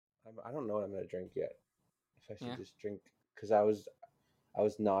I don't know what I'm gonna drink yet. If I should Yeah. just drink because I was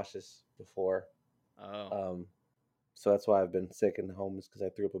nauseous before. Oh. Um, so that's why I've been sick in home is because I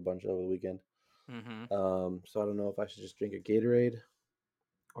threw up a bunch over the weekend. Mm-hmm. So I don't know if I should just drink a Gatorade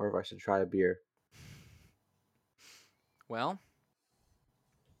or if I should try a beer. Well,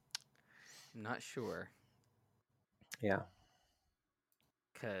 I'm not sure Yeah.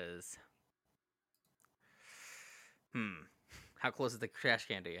 because how close is the trash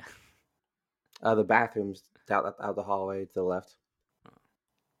can to you? The bathroom's out the hallway to the left. Oh.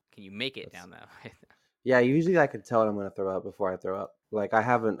 Can you make it That's, down though? yeah, usually I can tell when I'm gonna throw up before I throw up. Like I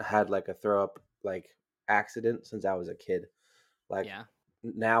haven't had like a throw up like accident since I was a kid. Like Yeah.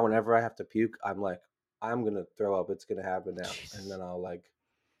 now, whenever I have to puke, I'm like, I'm gonna throw up. It's gonna happen now, and Jesus. then I'll like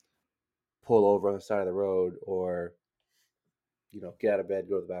pull over on the side of the road or get out of bed,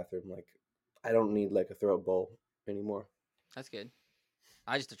 go to the bathroom. Like I don't need like a throw up bowl anymore. That's good.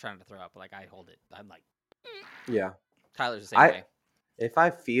 I just trying to throw up. Like I hold it. I'm like Yeah, Tyler's the same I way. if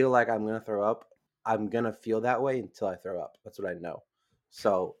I feel like I'm gonna throw up, I'm gonna feel that way until I throw up. That's what I know.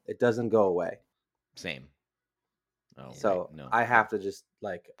 So it doesn't go away. Same. Oh, So right. No. I have to just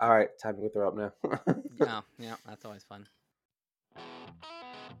like, all right, time to go throw up now. Yeah, yeah, that's always fun.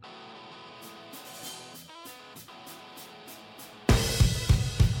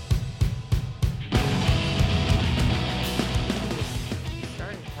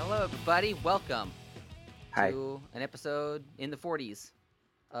 Hello, everybody. Welcome Hi. to an episode in the 40s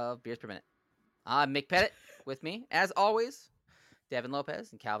of Beers Per Minute. I'm Mick Pettit. With me, as always, Devin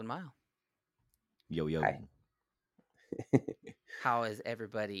Lopez and Calvin Mile. Yo, yo. Hi. How is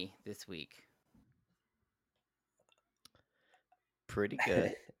everybody this week? Pretty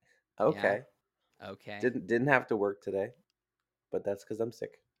good. Okay. Okay. Didn't have to work today, but that's because I'm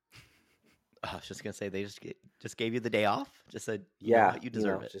sick. I was just gonna say they just gave you the day off. Just said, you know Yeah, what, you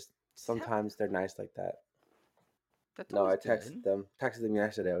deserve it. just sometimes they're nice like that. That's No, I always texted good. them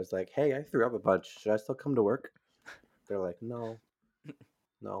yesterday. I was like, "Hey, I threw up a bunch. Should I still come to work?" They're like, "No,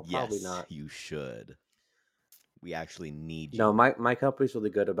 probably Yes, not." you should. We actually need you. No, my company's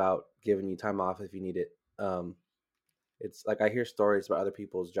really good about giving you time off if you need it. It's like I hear stories about other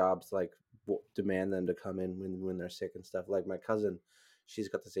people's jobs like demand them to come in when they're sick and stuff. Like my cousin, she's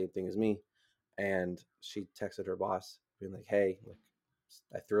got the same thing as me, and she texted her boss being like, "Hey, like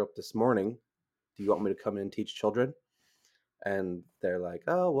I threw up this morning. Do you want me to come in and teach children?" And they're like,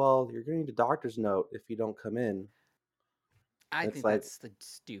 "Oh, well, you're going to need a doctor's note if you don't come in." I It's think like, that's the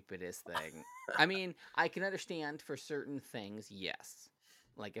stupidest thing. I mean, I can understand for certain things, yes.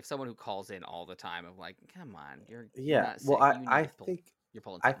 Like if someone who calls in all the time of like, come on, you're yeah. not Well, sick. You need I to pull. think You're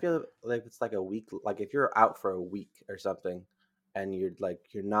pulling I something. feel like it's like a week. Like if you're out for a week or something, and you're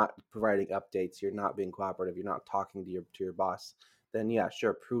not providing updates, you're not being cooperative, you're not talking to your boss, then yeah,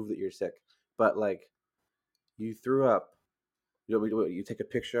 sure, prove that you're sick. But like you threw up, you take a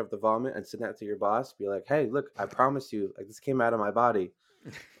picture of the vomit and send that to your boss. Be like, hey, look, I promise you, like this came out of my body.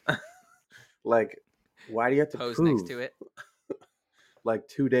 Like, why do you have to Pose prove? next to it. Like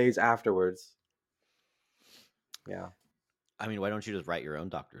 2 days afterwards. Yeah. I mean, why don't you just write your own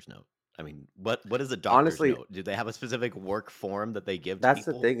doctor's note? I mean, what is a doctor's Honestly, note? Do they have a specific work form that they give to that's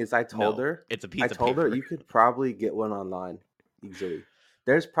people? the thing is I told No, her it's a piece I of told her paper. you could probably get one online easily.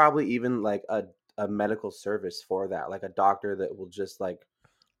 There's probably even like a medical service for that, like a doctor that will just like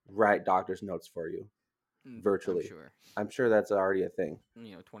write doctor's notes for you virtually. I'm sure that's already a thing.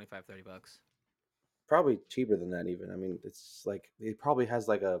 $25-$30. Probably cheaper than that even. I mean, it's like he probably has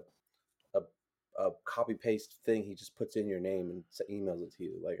like a copy paste thing he just puts in your name and emails it to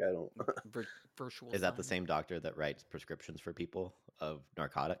you. Like I don't Virtual. Is that the same doctor that writes prescriptions for people of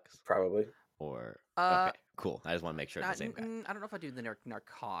narcotics? probably. Or okay, cool. I just want to make sure it's the same guy. I don't know if I do the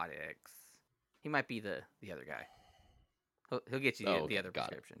narcotics. He might be the other guy. He'll get you the other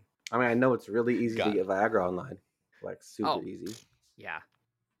prescription. I mean, I know it's really easy Got to get Viagra online, like super Oh, easy. Yeah.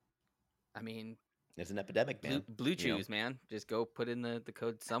 I mean, it's an epidemic, man. Blue Chews, man. Just go put in the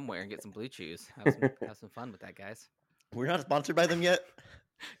code somewhere and get some Blue Chews. Have some fun with that, guys. We're not sponsored by them yet.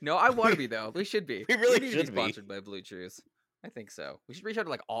 No, I want to be though. We should be. We really need should to be sponsored by Blue Chews. I think so. We should reach out to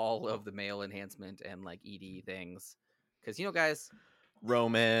like all of the male enhancement and like ED things, because guys.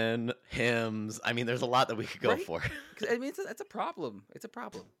 Roman hymns. I mean, there's a lot that we could go for. I mean, it's a problem. It's a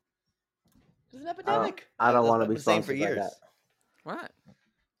problem. It's an epidemic. I don't want to be sponsored sponsored by that. What?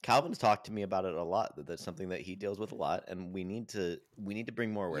 Calvin's talked to me about it a lot. That's something that he deals with a lot, and we need to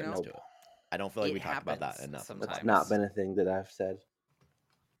bring more awareness to it. I don't feel like we talk about that enough. That's not been a thing that I've said.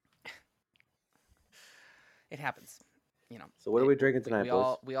 It happens, So what are we drinking tonight,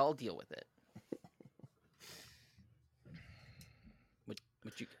 boys? We all deal with it.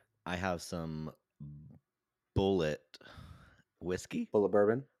 What you? I have some Bullet whiskey Bullet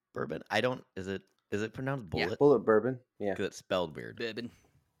bourbon. bourbon. I don't. Is it pronounced Yeah. Bullet? Bullet bourbon. Yeah. Because it's spelled weird. Bourbon.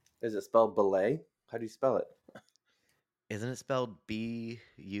 Is it spelled belay? How do you spell it? Isn't it spelled Bulliet?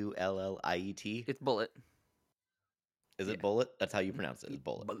 It's bullet. Is it Bullet? That's how you pronounce it. It's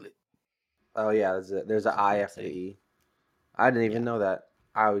Bullet. Bullet. Oh yeah, there's an I I'm after the saying. E. I didn't even know that.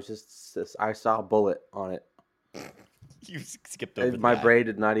 I saw a bullet on it. You skipped over My the I. brain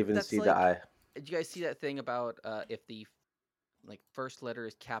did not even That's see like- the I. Did you guys see that thing about if the first letter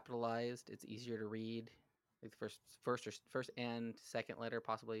is capitalized, it's easier to read? Like the first and second letter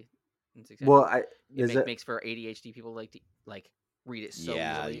possibly in succession. Well, makes for ADHD people to read it so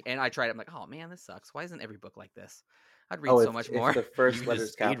Yeah, easily. you- And I tried it. I'm like, oh man, this sucks. Why isn't every book like this? I'd read oh, so much more. If the first You letter just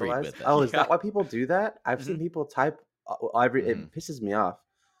is speed read capitalized. with it. Oh, is Yeah. that why people do that? I've seen people type. It pisses me off.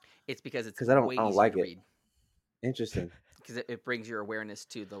 It's because it's 'Cause I don't- way I don't easier like to it. read. Interesting. Because it brings your awareness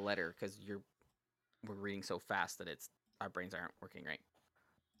to the letter. Because we're reading so fast that our brains aren't working right.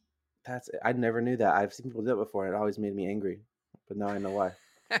 I never knew that. I've seen people do it before, and it always made me angry. But now I know why.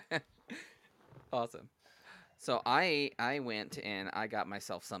 Awesome. So I went and I got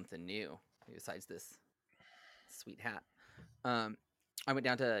myself something new besides this sweet hat. I went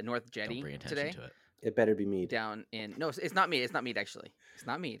down to North Don't Jetty bring attention today. to it. It better be mead. Down in it's not mead. It's not mead actually. It's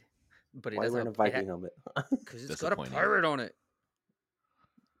not mead. But it Why are you does wearing a Viking helmet? because it's got a Disappointing. pirate on it.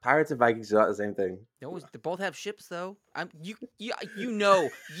 Pirates and Vikings are not the same thing. They both have ships though. You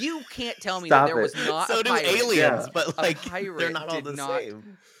can't tell me Stop that there was it. not So a do pirate. aliens, Yeah. but like pirate they're not all did the not-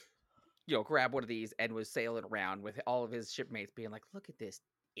 same. Grab one of these and was sailing around with all of his shipmates being like, look at this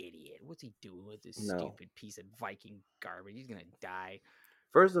idiot. What's he doing with this No. stupid piece of Viking garbage? He's going to die.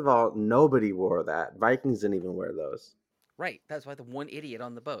 First of all, nobody wore that. Vikings didn't even wear those. Right. That's why the one idiot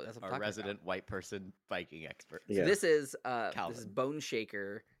on the boat. That's what I'm Our talking resident white person Viking expert. Yeah. So this is Calvin. Bone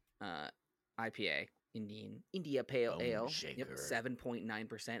Shaker IPA. India Pale Bone Ale. Shaker. Yep,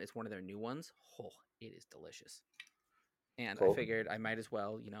 7.9%. It's one of their new ones. Oh, it is delicious. And Cool. I figured I might as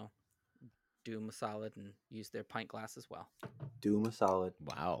well, do them a solid and use their pint glass as well. Doom a solid.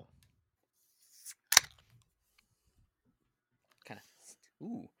 Wow. Kind of.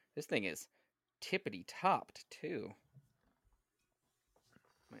 Ooh, this thing is tippity topped too.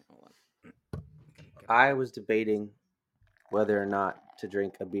 Wait, hold on. Okay, I was debating whether or not to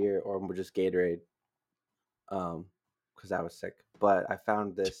drink a beer or just Gatorade, because I was sick. But I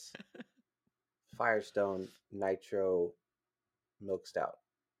found this Firestone Nitro Milk Stout.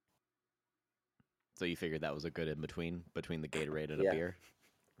 So you figured that was a good in between the Gatorade and Yeah. a beer?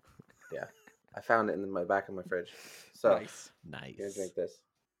 Yeah, I found it in my back of my fridge. So nice. Nice. I'm gonna drink this.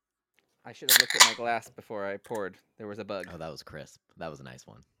 I should have looked at my glass before I poured. There was a bug. Oh, that was crisp. That was a nice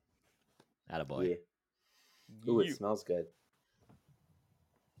one. Attaboy. Yeah. Ooh, it smells good.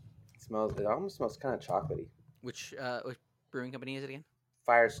 It almost smells kind of chocolatey. Which brewing company is it again?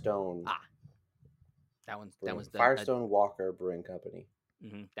 Firestone. Ah, That one's Brewing- the Firestone Walker Brewing Company.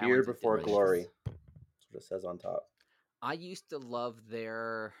 that Beer one's a before delicious- glory. That's what it says on top. I used to love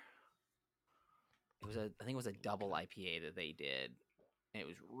their. I think it was a double IPA that they did. And it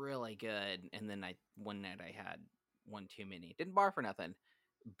was really good. And then one night I had one too many. Didn't bar for nothing,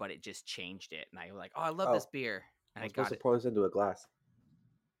 but it just changed it. And I was like, oh, I love this Oh. beer, and I'm I supposed got to it. pour this into a glass.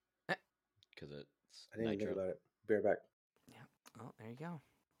 Because it's I didn't even nitro. think about it. Beer back. Oh, there you go.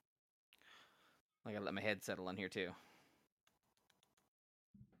 I gotta let my head settle on here too.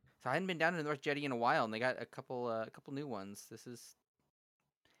 So I hadn't been down to North Jetty in a while, and they got a couple new ones. This is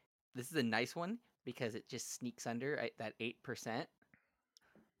a nice one because it just sneaks under at that 8%,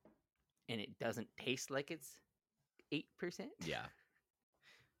 and it doesn't taste like it's 8%. Yeah.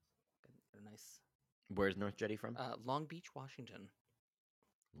 A nice Where's North Jetty from? Long Beach, Washington.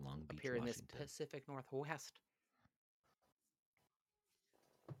 Long Up Beach, here in this Washington. Pacific Northwest.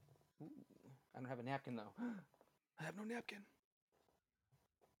 Ooh, I don't have a napkin though. I have no napkin.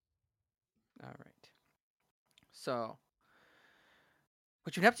 All right. So,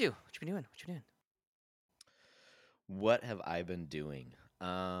 what you been up to? What you been doing? What you doing? What have I been doing?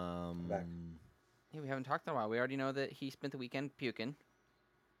 Yeah, we haven't talked in a while. We already know that he spent the weekend puking.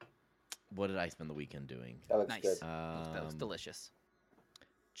 What did I spend the weekend doing? That looks Nice. good. That was delicious.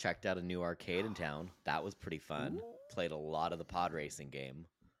 Checked out a new arcade in town. That was pretty fun. Ooh. Played a lot of the pod racing game.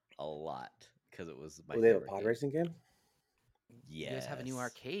 A lot. Because it was my Oh, they have a favorite pod game. racing game? Yes. You guys have a new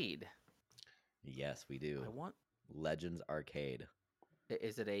arcade. Yes, we do. I want. Legends Arcade.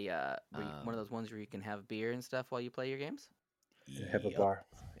 Is it a one of those ones where you can have beer and stuff while you play your games? They have a Yup. bar.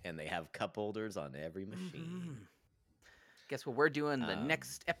 And they have cup holders on every machine. Mhm. Guess what we're doing the Um,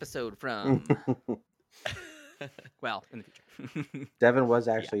 next episode from? Well, in the future. Devin was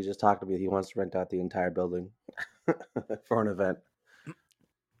actually just talking to me. He wants to rent out the entire building for an event.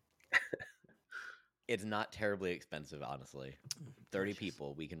 It's not terribly expensive, honestly. 30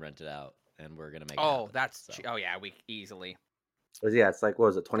 people, we can rent it out, and we're gonna make. Oh, it happen, that's so. oh yeah, we easily. But yeah, it's like what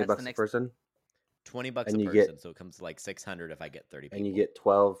was it, $20 That's the a next- person, $20 a And you person, get- so it comes to like 600 if I get 30 people. and you get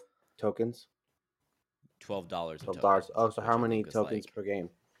 12 tokens. $12 a token. $12. Oh, so which how I many think is, tokens like, per game?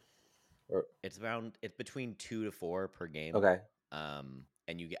 Or It's between 2 to 4 per game. okay, And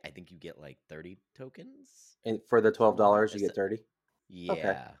I think you get like 30 tokens. and for the $12, you It's- get 30.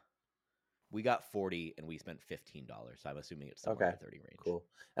 Yeah. We got 40 and we spent $15, so I'm assuming it's somewhere in Okay. the 30 range. Cool.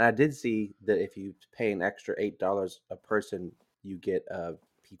 And I did see that if you pay an extra $8 a person, you get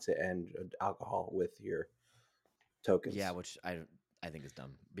pizza and alcohol with your tokens. Yeah, which I think is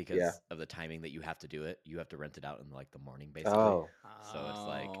dumb because of the timing that you have to do it. You have to rent it out in like the morning, basically. Oh, So it's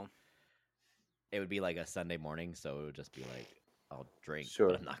like it would be like a Sunday morning, so it would just be like I'll drink, Sure.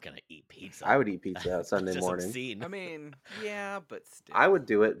 but I'm not gonna eat pizza. I would eat pizza on Sunday Just morning. obscene. I mean, yeah, but still. I would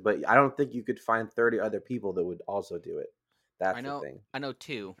do it, but I don't think you could find 30 other people that would also do it. That's I know. the thing. I know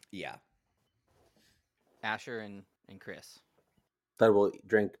two. Yeah. Asher and Chris. That will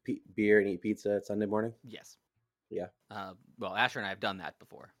drink beer and eat pizza at Sunday morning. Yes. Yeah. Well, Asher and I have done that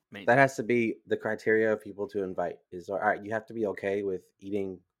before. Many That times. has to be the criteria of people to invite. Is all right. You have to be okay with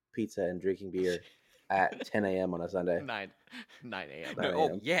eating pizza and drinking beer at 10 a.m. on a Sunday. 9 a.m. No. Oh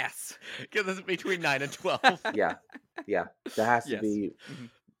a.m. yes. Because it's between 9 and 12. Yeah, that has to Yes. be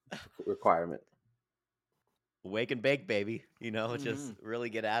a requirement. Wake and bake, baby. Just really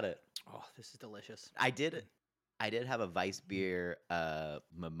get at it. Oh, this is delicious. I did have a Weiss beer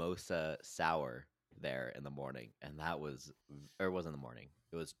mimosa sour there in the morning, and it wasn't in the morning.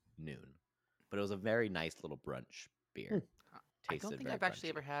 It was noon, but it was a very nice little brunch beer. I don't think very I've actually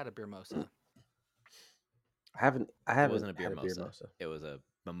brunchy. ever had a beer mosa. I haven't. It wasn't a beer had mosa. It was a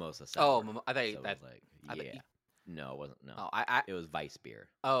mimosa sour. Oh, I thought So it that. was like, I thought yeah. you- No, it wasn't. No, Oh, it was Weiss beer.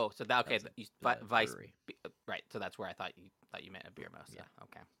 Oh, so that okay? was Vice, brewery. right? So that's where I thought you meant a beer mosa. Yeah.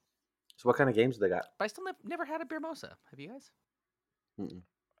 Okay, So what kind of games do they got? but I still never had a beer mosa. Have you guys? Mm-mm.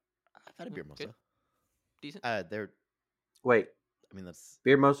 I've had a beer mosa. Good. Decent. They're. Wait, I mean, that's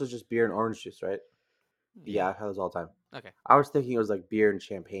beer mosa is just beer and orange juice, right? Yeah, I've had those all the time. Okay. I was thinking it was like beer and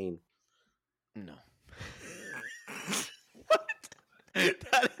champagne. no. What?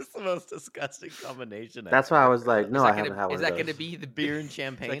 That is the most disgusting combination. That's why I was like, no, I haven't had one Is of that going to those. be the beer and Is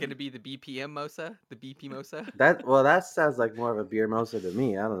champagne. that going to be the BPM mosa? The BP mosa? That sounds like more of a beer mosa to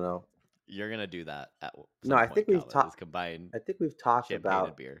me. I don't know. You're gonna do that at some No, I point, think we've Kyle, talked- is combine I think we've talked champagne about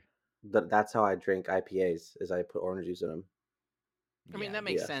and beer. that's how I drink IPAs. Is I put orange juice in them. I mean, Yeah, that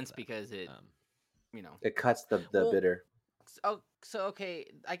makes yeah. sense because it, Um, It cuts the Well, bitter. so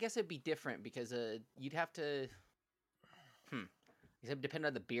okay, I guess it'd be different because you'd have to, It depend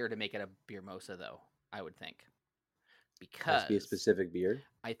on the beer to make it a beer mosa, though. I would think, It has because to be a specific beer.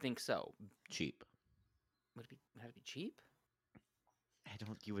 I think so. cheap. Would it have to be cheap? I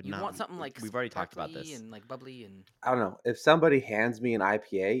don't. You would You not want something like we've already talked about sparkly this. and like bubbly and I don't know. If somebody hands me an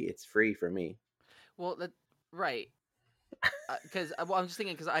IPA, it's free for me. well, right. Because I'm just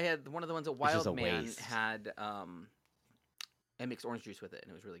thinking because I had one of the ones at It's just Wild a Man waste. had I mixed orange juice with it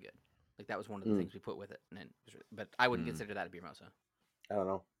and it was really good. Like that was one of the Mm. things we put with it, and then it was but I wouldn't Mm. consider that a beer mosa. I don't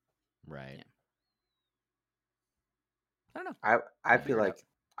know. Right. Yeah. I don't know. I We'll feel figure it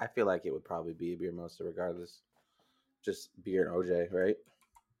out. like it would probably be a beer mosa regardless. Just beer and OJ, right?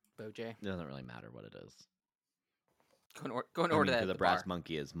 Boj, It doesn't really matter what it is. go and I order mean, that. 'cause At the the Brass bar.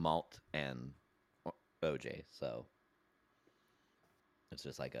 Monkey is malt and OJ, so it's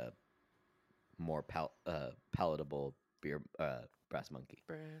just like a more palatable beer. Brass Monkey.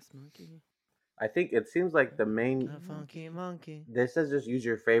 Brass Monkey. I think it seems like the main. funky monkey. This says just use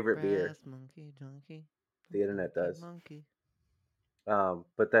your favorite beer. Monkey donkey. The internet does. Monkey.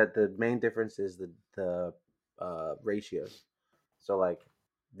 But that the main difference is the ratios. So like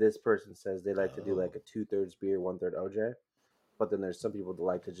this person says they like to do like a 2/3 beer, 1/3 OJ. But then there's some people that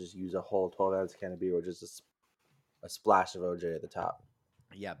like to just use a whole 12-ounce can of beer with just a splash of OJ at the top.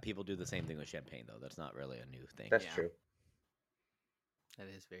 Yeah, people do the same thing with champagne, though. That's not really a new thing. That's Yeah. true. That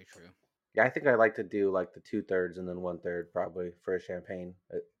is very true. Yeah, I think I like to do like the 2/3 and then 1/3 probably for a champagne.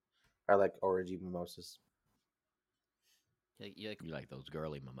 I like orangey mimosas. You like? You like those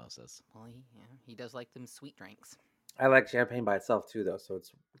girly mimosas. Well, he does like them sweet drinks. I like champagne by itself too, though. So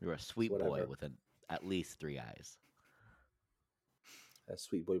it's You're a sweet boy whatever. with at least 3 eyes. a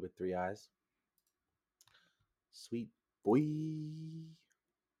sweet boy with 3 eyes. Sweet boy.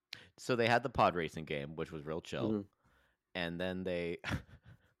 So they had the pod racing game, which was real chill. Mhm. And then they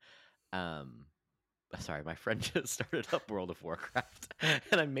Sorry, my friend just started up World of Warcraft,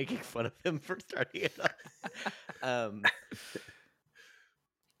 and I'm making fun of him for starting it up. um,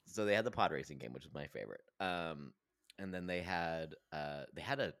 so they had the pod racing game, which is my favorite. And then they had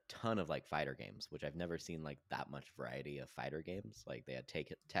a ton of like fighter games, which I've never seen like that much variety of fighter games. Like they had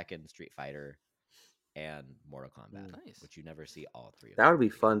Tekken, Street Fighter, and Mortal Kombat, Nice. which you never see all three of That them would be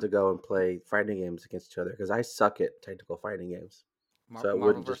together. fun to go and play fighting games against each other because I suck at technical fighting games. So it Marvel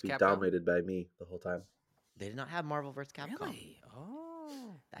wouldn't vs. just be Capcom? dominated by me the whole time. They did not have Marvel vs. Capcom. Really?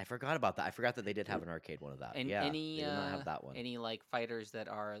 Oh. I forgot about that. I forgot that they did have an arcade one of that. And Yeah, any they did not have that one. any like fighters that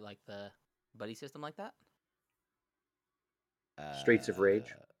are like the buddy system like that? Streets of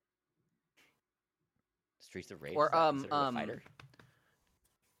Rage? Streets of Rage. Or is that considered a fighter?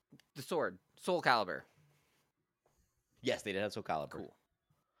 The sword, Soul Calibur. Yes, they did have Soul Calibur. Cool.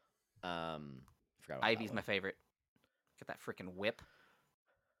 Forgot about Ivy's that my one. favorite. Got that freaking whip.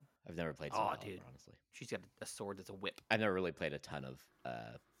 I've never played Soul Calibur, Dude. honestly. She's got a sword that's a whip. I've never really played a ton of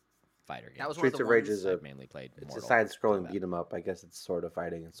fighter games. That was one of Streets the of Rage ones- is a I've mainly played it's a Mortal side-scrolling Kombat. beat 'em up. I guess it's sort of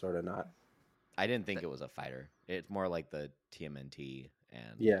fighting and sort of not. I didn't think it was a fighter. It's more like the TMNT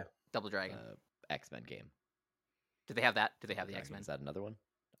and Yeah, Double Dragon. X-Men game. Did they have that? Did they have Double the Dragon, X-Men? Is that another one?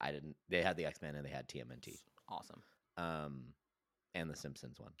 I didn't. They had the X-Men and they had TMNT. Awesome. And the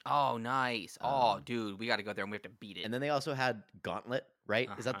Simpsons one. Oh, nice. Oh, Um, dude, we got to go there and we have to beat it. And then they also had Gauntlet, right?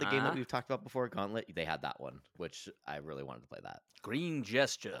 Is that the game that Uh-huh. we've talked about before? Gauntlet? They had that one, which I really wanted to play that. Green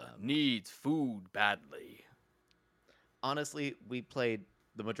Gesture Um, needs food badly. Honestly, we played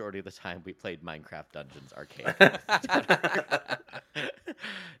the majority of the time we played Minecraft Dungeons Arcade.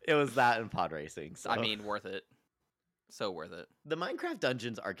 It was that and pod racing. So I mean, worth it. So worth it. the Minecraft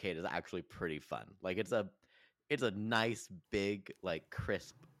Dungeons Arcade is actually pretty fun. Like it's a nice big like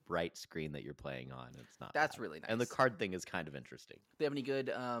crisp bright screen that you're playing on. It's not That's bad. really nice. And the card thing is kind of interesting. They have any good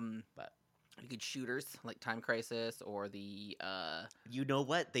But any good shooters like Time Crisis or the you know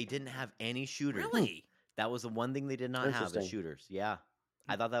what? They didn't have any shooters. Really? That was the one thing they did not have, the Interesting. shooters. Yeah.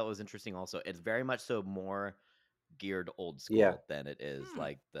 I thought that was interesting also. It's very much so more geared old school Yeah. than it is Hmm.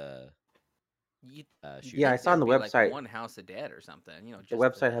 like the You, shooters. Yeah, I think saw on there'd the be, like, website- one House of Dead or something. You know, the just for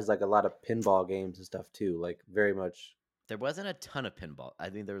website that. has like a lot of pinball games and stuff too. Like very much There wasn't a ton of pinball. I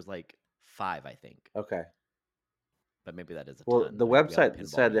think there was like 5, I think. okay. But maybe that is a Well, ton. the I mean, we have a website pinball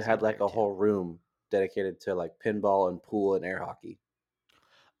said it museum had like there, a too. whole room dedicated to like pinball and pool and air hockey.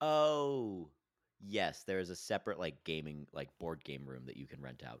 Oh, yes. There is a separate like gaming, like board game room that you can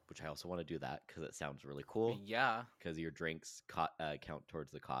rent out, which I also want to do that because it sounds really cool. Yeah. Because your drinks count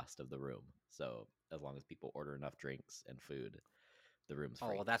towards the cost of the room. So as long as people order enough drinks and food, the room's free.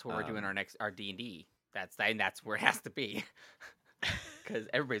 Oh, well, that's where we're doing Um, our D&D. That's where it has to be. Because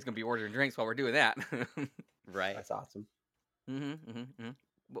everybody's gonna be ordering drinks while we're doing that. right. That's awesome.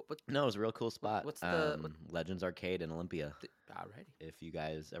 What? No, it was a real cool spot. what's the- what- Legends Arcade in Olympia? Alrighty. If you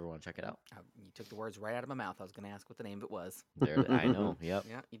guys ever want to check it out, You took the words right out of my mouth. I was gonna ask what the name of it was. there. I know. Yep.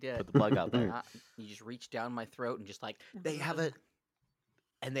 Yeah, you did. Put the plug out there. You just reached down my throat and just like They have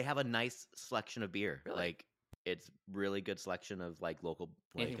a nice selection of beer. Really? Like it's really good selection of like local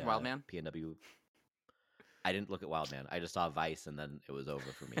Anything like from Wildman? PNW. I didn't look at Wildman. I just saw Vice and then it was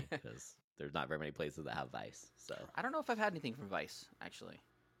over for me because there's not very many places that have Vice. So I don't know if I've had anything from Vice actually.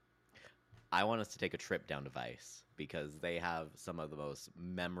 I want us to take a trip down to Vice because they have some of the most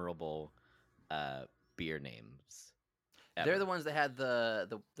memorable beer names. They're ever. the ones that had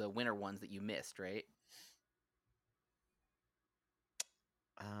the winter ones that you missed, right?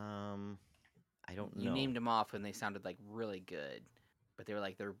 I don't You know. named them off and they sounded like really good, but they were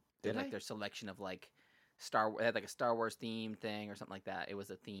like Did I? their selection of like they had like a Star Wars themed thing or something like that. It was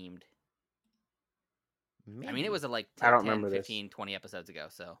a themed. I mean, Maybe. it was a like I don't 10, remember this. 15, 20 episodes ago,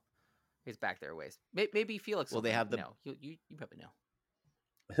 so it's back there a ways. Maybe Felix. Well, they will have the- know. You probably know.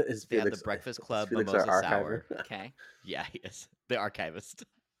 Is They had the Felix- Breakfast is Club Felix Mimosa our Sour. archiver? Okay. Yeah, yes, the archivist.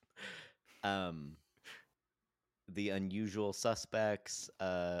 The Unusual Suspects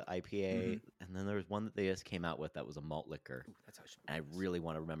IPA, and then there was one that they just came out with that was a malt liquor, Ooh, that's how it should and I pronounce. really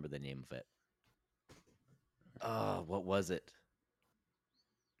want to remember the name of it. Oh, what was it?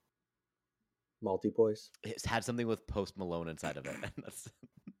 Multi boys. It had something with Post Malone inside of it. And that's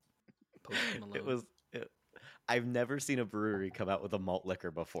Post Malone. I've never seen a brewery come out with a malt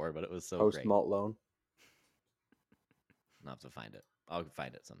liquor before, but it was so Post great. malt loan. I'll have to find it. I'll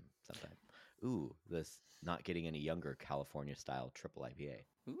find it sometime. Ooh, this not getting any younger California style triple IPA.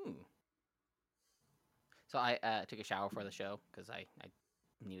 Ooh. So I took a shower for the show because I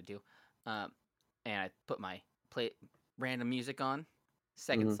needed to, and I put my random music on.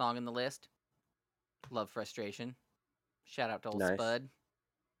 Second Mhm. song in the list. Love Frustration. Shout out to old Nice. Spud.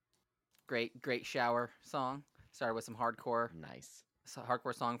 Great shower song. Started with some hardcore Nice.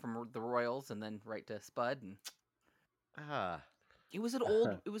 hardcore song from the Royals, and then right to Spud. And Ah, it was an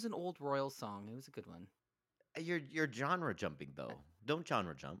old Royals song. It was a good one. you're genre jumping though. Don't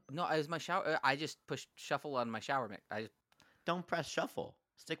genre jump. No, it was my shower. I just pushed shuffle on my shower mix. Don't press shuffle.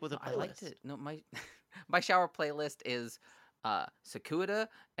 Stick with a I playlist. liked it. No, my my shower playlist is Sakuda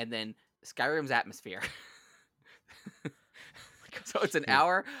and then Skyrim's Atmosphere. So it's an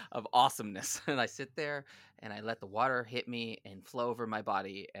hour of awesomeness, and I sit there and I let the water hit me and flow over my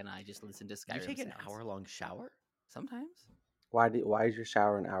body, and I just listen to Skyrim. You take an sounds. hour-long shower? Sometimes. Why is your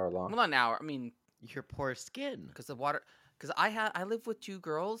shower an hour long? Well, not an hour. I mean, Your poor skin. because the water. Because I live with two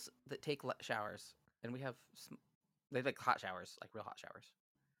girls that take showers, and we have they like hot showers, like real hot showers.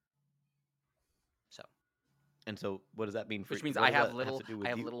 So, And so, what does that mean for? which means what I does have that little to do with I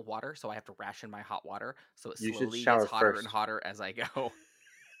have you? little water, so I have to ration my hot water, so it You should slowly shower gets hotter first. and hotter as I go.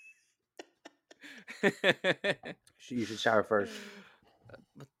 You should shower first.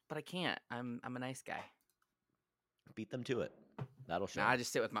 But I can't. I'm a nice guy. Beat them to it. That'll show. Now I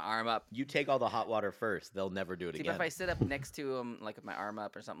just sit with my arm up. You take all the hot water first. They'll never do it See, again. but if I sit up next to him, like with my arm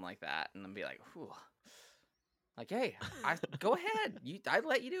up or something like that, and then be like, "Whew," like, "Hey, go ahead. I'd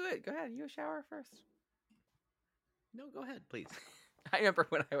let you do it. Go ahead. You shower first." No, go ahead, please. I remember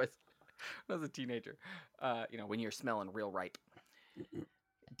when I was a teenager. When you're smelling real ripe.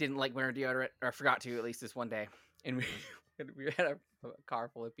 Didn't like winter deodorant, or I forgot to at least this one day, and we had a car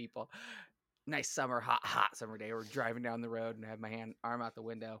full of people. Nice summer, hot summer day. We're driving down the road, and I had my arm out the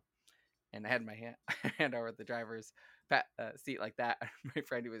window, and I had my hand over the driver's seat like that. My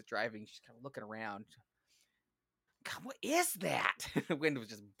friend who was driving, she's kind of looking around. God, what is that? The wind was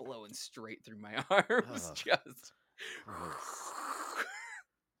just blowing straight through my arms. Ugh. Just.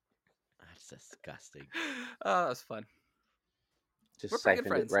 That's disgusting. Oh, that was fun. Just We're pretty good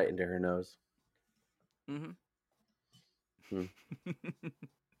siphoned it friends. right into her nose. Mm-hmm. Hmm.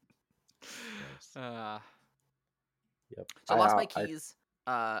 Gross. Yep. So I lost my keys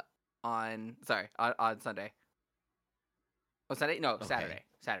on Sunday. Oh, Sunday? No, Okay.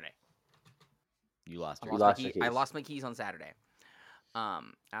 Saturday. You lost I your. lost, lost my your key. I keys. lost my keys on Saturday.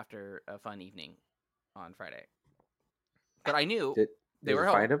 After a fun evening on Friday. But I knew Did they you were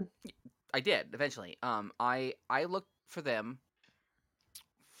home. find him? I did eventually. I looked for them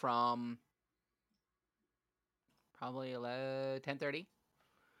from probably 10:30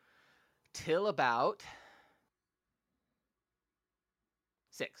 till about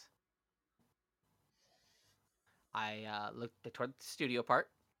 6. I looked toward the studio part.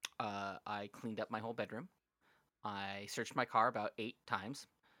 I cleaned up my whole bedroom. I searched my car about 8 times.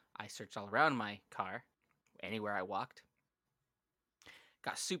 I searched all around my car, anywhere I walked.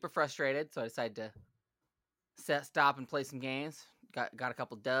 Got super frustrated, so I decided to stop and play some games. Got a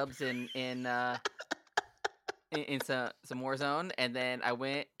couple dubs in some Warzone, and then I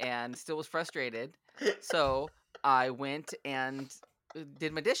went and still was frustrated. So I went and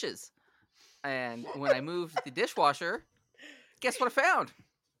did my dishes. And when I moved the dishwasher, guess what I found?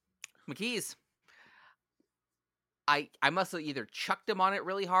 My keys. I must have either chucked them on it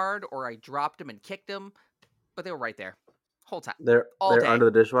really hard or I dropped them and kicked them, but they were right there, whole time. They're All day. under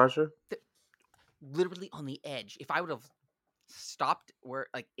the dishwasher. Literally on the edge. If I would have stopped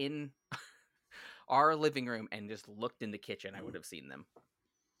in our living room and just looked in the kitchen, I would have seen them.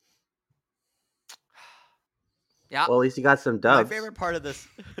 Yeah. Well, at least you got some My dubs. favorite part of this,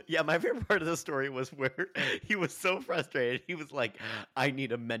 my favorite part of the story was where he was so frustrated. He was like, "I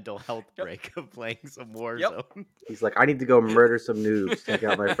need a mental health break of playing some Warzone." He's like, I need to go murder some noobs, take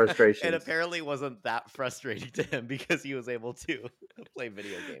out my frustrations. It apparently wasn't that frustrating to him because he was able to play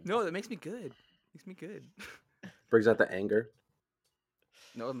video games. No, that makes me good. Makes me good. Brings out the anger.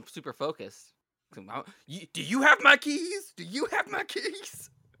 No, I'm super focused. Do you have my keys? Do you have my keys?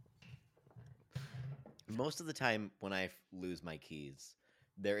 Most of the time when I lose my keys,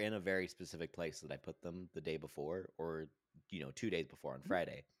 they're in a very specific place that I put them the day before or 2 days before on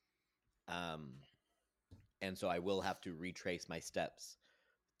Friday. And so I will have to retrace my steps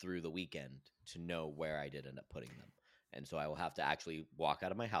through the weekend to know where I did end up putting them. And so I will have to actually walk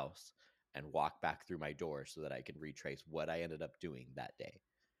out of my house and walk back through my door so that I can retrace what I ended up doing that day.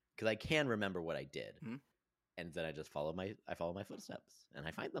 Because I can remember what I did. Mhm. And then I just follow my footsteps and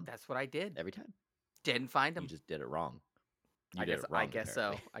I find them That's what I did. every time. Didn't find them. You just did it wrong. You I did guess. it wrong. I guess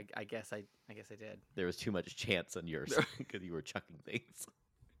so. apparently. I guess I did. There was too much chance on yours because you were chucking things.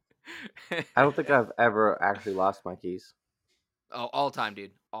 I don't think I've ever actually lost my keys. Oh, all time,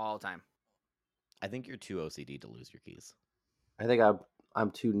 dude. All time. I think you're too OCD to lose your keys. I think I'm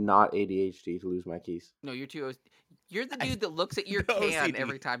too not ADHD to lose my keys. No, you're too. You're the dude that looks at your No can OCD.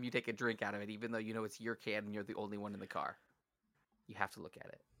 every time you take a drink out of it, even though you know it's your can and you're the only one in the car. You have to look at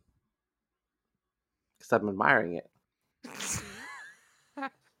it. Because I'm admiring it.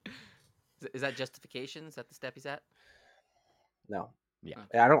 Is that justification? Is that the step he's at? No. Yeah.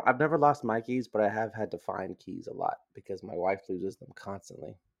 Okay. I've never lost my keys, but I have had to find keys a lot because my wife loses them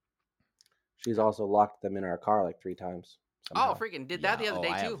constantly. She's also locked them in our car like 3 times. Oh, Somehow. freaking did that the other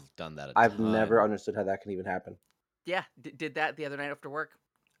day I too. have done that a I've ton. never understood how that can even happen. Yeah, did that the other night after work.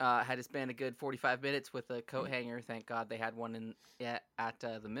 Had to spend a good 45 minutes with a coat hanger. Thank God they had one at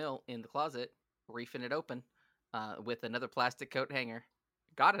the mill in the closet, reefing it open with another plastic coat hanger.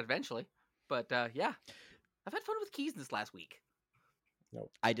 Got it eventually, but yeah, I've had fun with keys this last week.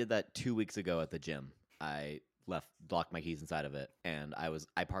 I did that 2 weeks ago at the gym. I locked my keys inside of it, and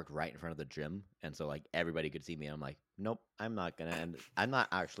I parked right in front of the gym, and so like everybody could see me. And I'm like, nope, I'm not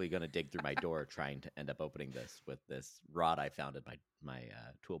actually gonna dig through my door trying to end up opening this with this rod I found in my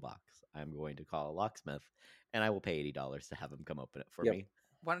toolbox. I'm going to call a locksmith, and I will pay $80 to have him come open it for Yep. me.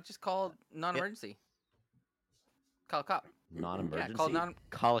 Why don't you just call non-emergency? Call a cop. Non-emergency.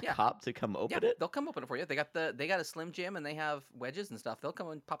 Call A yeah. cop to come open Yeah, it. they'll come open it for you. They got a Slim Jim and they have wedges and stuff. They'll come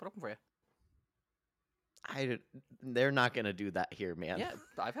and pop it open for you. They're not gonna do that here, man. Yeah,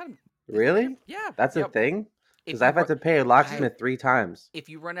 I've had them. Really? Yeah, That's yeah. a thing? If Because you I've had to pay a locksmith 3 times. If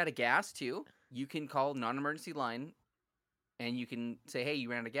you run out of gas too, you can call non-emergency line, and you can say, "Hey, you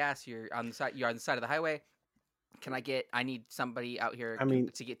ran out of gas. You're on the side. You're on the side of the highway. I need somebody out here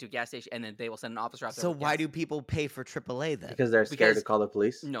to get to a gas station," and then they will send an officer out there. So with why gas. do people pay for AAA then? Because they're scared to call the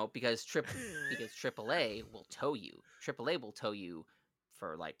police? No, because AAA will tow you. AAA will tow you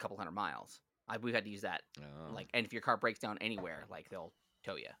for like a couple hundred miles. We've had to use that. Oh. And if your car breaks down anywhere, like they'll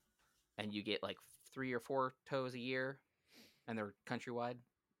tow you, and you get like 3 or 4 tows a year, and they're countrywide.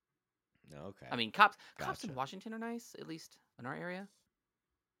 Okay. I mean, cops in Gotcha. Washington are nice, at least in our area.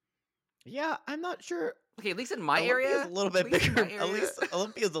 Yeah, I'm not sure. Okay, at least in my Olympia's area, a little bit at least in bigger. my At area. least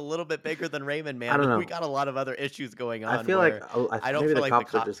Olympia's a little bit bigger than Raymond, man. I don't know. We got a lot of other issues going on. I feel where like I don't maybe feel the like the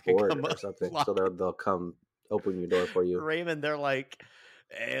cops are cops just could bored come or up something, lock so they'll come open your door for you. Raymond, they're like,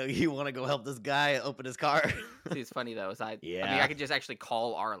 "Hey, you want to go help this guy open his car?" See, it's funny though. I mean, Yeah. I could just actually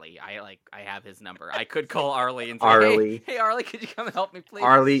call Arlie. I have his number. I could call Arlie and say, Arlie. Hey, Arlie, could you come and help me, please?"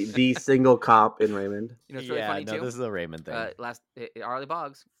 Arlie, the single cop in Raymond. You know, it's really Yeah, funny no, too. this is a Raymond thing. Arlie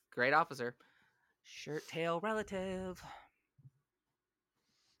Boggs, great officer, shirt tail relative,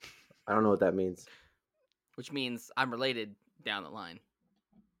 I don't know what that means. which means I'm related down the line.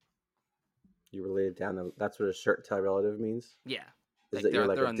 You related down to, that's what a shirt tail relative means? Yeah, Is that you're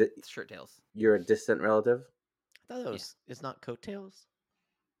like they're on shirt tails. you're a distant relative? I thought it's not coattails.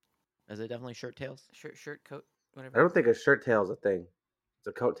 Is it definitely shirt tails? Shirt, coat, whatever. I don't think a shirt tail is a thing. It's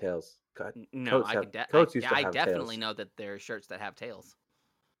a coat tails. No, Coats used to I have definitely tails. know that there are shirts that have tails.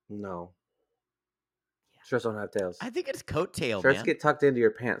 No. Yeah. Shirts don't have tails. I think it's coattail, Shirts man. get tucked into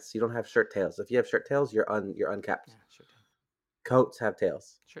your pants. You don't have shirt tails. If you have shirt tails, you're uncapped. Yeah, shirt tail. Coats have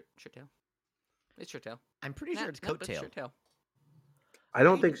tails. Shirt tail. It's shirt tail. I'm pretty sure it's No, but coattail. shirt tail. I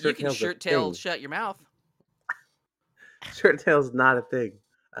don't think You shirt can tails shirt are a tail thing. shut your mouth. Shirt tail's not a thing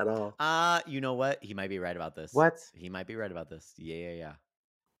at all. You know what? He might be right about this. What? He might be right about this. Yeah.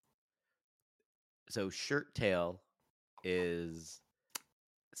 So shirt tail is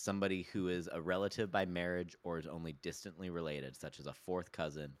somebody who is a relative by marriage or is only distantly related, such as a fourth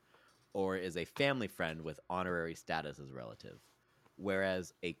cousin, or is a family friend with honorary status as relative.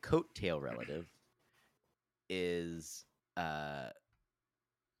 Whereas a coattail relative is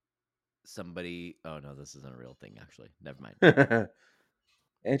somebody. Oh no, this isn't a real thing. Actually, never mind.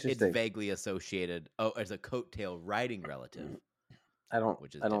 Interesting. It's vaguely associated. Oh, as a coattail riding relative. I don't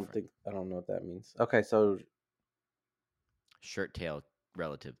know what that means. Okay, so Shirt tail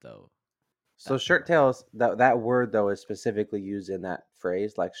relative though. so That's shirt different. tails, that word though is specifically used in that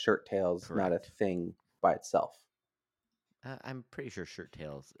phrase. Like shirt tails, not a Correct. thing by itself. I'm pretty sure shirt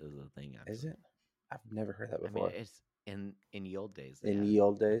tails is a thing. Actually. Is it? I've never heard that I mean, before. it's in ye old days. In ye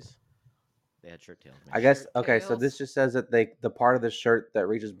old days. They had shirt tails. Man. I guess. Shirt Okay, so this tails. just says that the part of the shirt that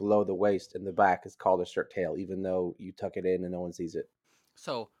reaches below the waist in the back is called a shirt tail, even though you tuck it in and no one sees it.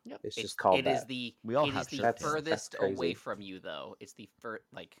 So It's just called it is that. the We all it have is the shirt tails. furthest That's away crazy. from you though. It's the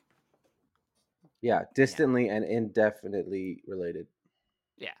Yeah, distantly and indefinitely related,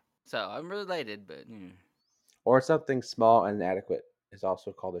 yeah. So I'm related, but or something small and inadequate is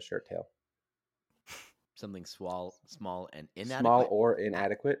also called a shirt tail. Something small and inadequate. Small or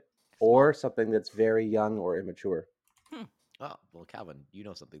inadequate, or something that's very young or immature. Oh well, Calvin, you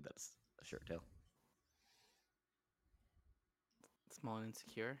know something that's a shirt tail. small and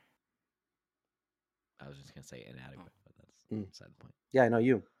insecure. I was just gonna say inadequate, but that's beside the point. Yeah, I know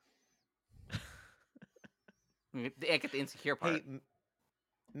you. I get the insecure part. Hey,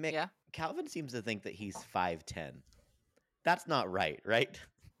 Mick, Yeah. Calvin seems to think that he's 5'10". That's not right, right?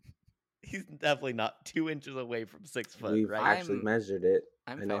 He's definitely not 2 inches away from 6 foot, We've right? actually measured it.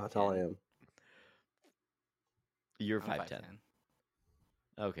 I'm I know how tall I 5'10". am. You're I'm 5'10".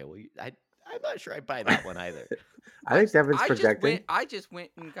 Okay, well, I'm not sure I buy that one either. I think Devin's I projecting. I just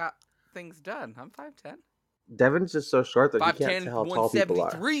went and got things done. I'm 5'10". Devin's just so short that you 5'10", can't tell how tall people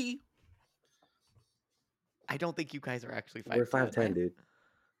are. 173. I don't think you guys are actually 5'10". We're 5'10", dude.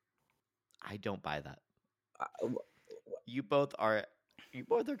 I don't buy that. Uh, You both are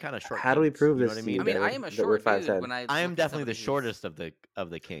kind of short. How do we kings, prove you know this what I to mean? you, I mean, I Devin, am a that we're short dude. 5'10"? When I am look at definitely the somebody who's- shortest of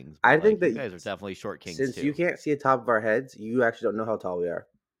the kings. I but, think that you guys are definitely short kings Since too. you can't see the top of our heads, you actually don't know how tall we are.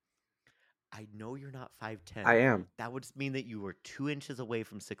 I know you're not 5'10". I am. That would mean that you are 2 inches away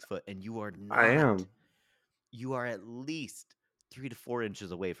from 6 foot, and you are not. I am. You are at least 3 to 4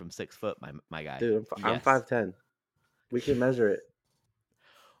 inches away from 6 foot, my guy. Dude, I'm Yes. 5'10". We can measure it.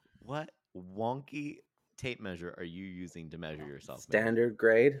 What wonky tape measure are you using to measure yourself? Mick? Standard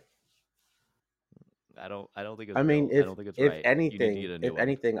grade. I don't think it's. I mean, real. I don't think it's if right. anything, you need to get a new if one.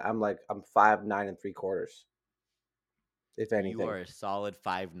 anything, I'm 5'9 3/4. If anything, You are a solid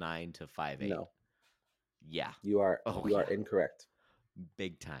 5'9" to 5'8". no, Yeah, you are Oh, you are yeah. incorrect.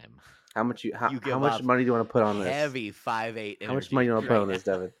 big time. How much You how give much off money do you want to put on this? Heavy 5'8". How much money do you want to put on this,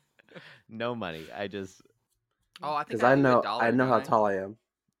 Devin? No money. I just. Oh, I think Because I owe you know $1, I know how don't tall I am.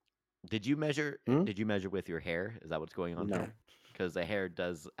 Did you measure? Hmm? Did you measure with your hair? Is that what's going on? No. Because the hair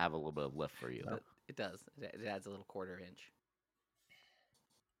does have a little bit of lift for you. No. It does. It adds a little quarter inch.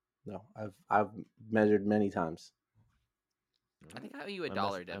 No, I've measured many times. I think I owe you I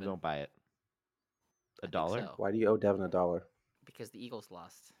 $1, Devin. I don't buy it. I think $1? so, Why do you owe Devin $1? because the Eagles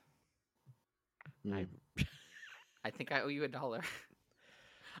lost. I I think I owe you $1.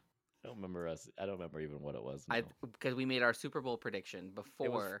 don't remember us. I don't remember even what it was. I no. because we made our Super Bowl prediction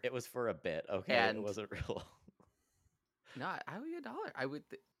before. It was for a bit. Okay, And- it wasn't real. No, I owe you $1. I would.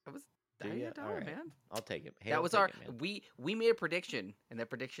 I was. I Do owe you ya? $1, Alright. man. I'll take it. Hey, That I'll was take our. it, man. We made a prediction, and that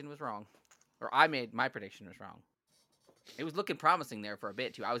prediction was wrong, or I made my prediction was wrong. It was looking promising there for a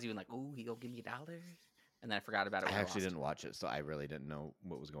bit too. I was even like, "Oh, he gonna give me $1," and then I forgot about it. I when actually lost. didn't watch it, so I really didn't know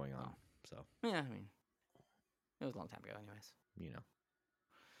what was going on. Oh. So Yeah, I mean, it was a long time ago, anyways. you know.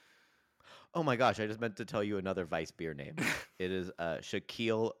 Oh my gosh! I just meant to tell you another Vice beer name. It is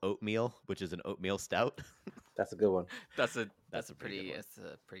Shaquille Oatmeal, which is an oatmeal stout. That's a good one. That's a a pretty good one. It's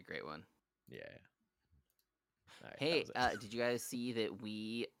a pretty great one. Yeah. All right, that Hey, was it. did you guys see that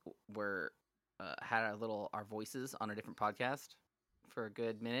we were had our voices on a different podcast for a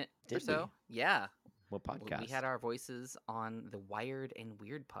good minute or Did so? Yeah, What podcast? we had our voices on the Wired and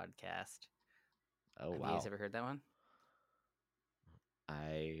Weird podcast. Oh Have you wow! guys ever heard that one?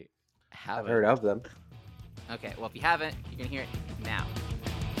 I I've haven't heard of them. Okay, well if you haven't, you can hear it now.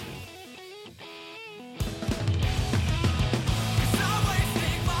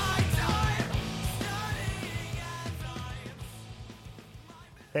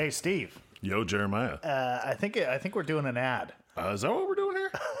 Hey, Steve. Yo, Jeremiah. I think we're doing an ad. Is that what we're doing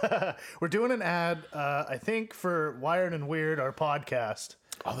here? We're doing an ad. I think for Wired and Weird, our podcast.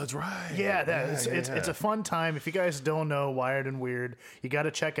 Oh, that's right. Yeah, it's a fun time. If you guys don't know Wired and Weird, you got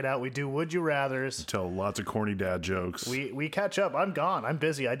to check it out. We do Would You Rather's. Tell lots of corny dad jokes. We catch up. I'm gone. I'm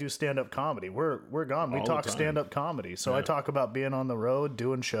busy. I do stand up comedy. We're gone. We All the talk time. stand up comedy. So I talk about being on the road,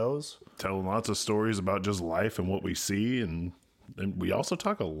 doing shows. Tell lots of stories about just life and what we see, and we also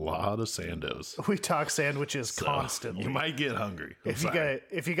talk a lot of sandos. We talk sandwiches So, constantly. You might get hungry. I'm If sorry.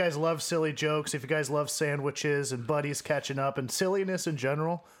 you guys love silly jokes, if you guys love sandwiches and buddies catching up and silliness in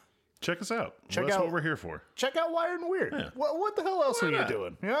general, Check us out. Check That's out- what we're here for. check out Wired and Weird. Yeah. What the hell else Why are you not?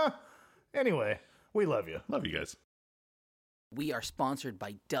 doing? Yeah. Anyway, we love you. Love you guys. We are sponsored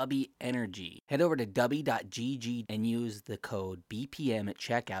by Dubby Energy. Head over to dubby.gg and use the code BPM at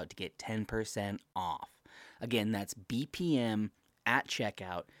checkout to get 10% off. Again, that's BPM at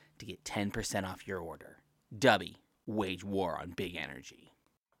checkout to get 10% off your order. Dubby, wage war on big energy.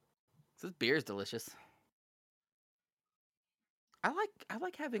 This beer is delicious. I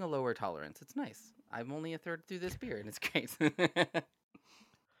like having a lower tolerance. It's nice. I'm only a third through this beer, and it's great.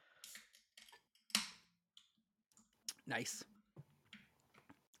 Nice.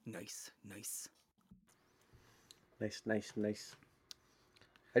 Nice. Nice.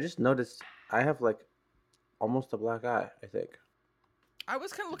 I just noticed I have almost a black eye, I think. I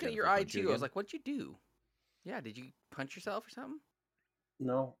was kind of looking at Jennifer your eye punch you too. I was again? like, "What'd you do?" Yeah, did you punch yourself or something?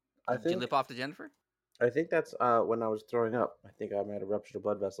 No. I Did you think lip off to Jennifer? I think that's when I was throwing up. I think I might have ruptured a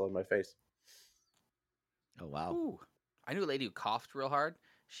blood vessel in my face. Oh wow. Ooh. I knew a lady who coughed real hard.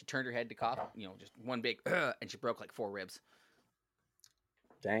 She turned her head to cough, just one big, and she broke like 4 ribs,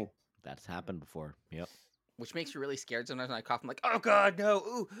 Dang. That's happened before. Yep. which makes you really scared sometimes when I cough. I'm like, oh God, no.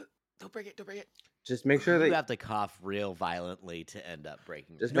 Ooh, don't break it. Don't break it. Just make sure you that have to cough real violently to end up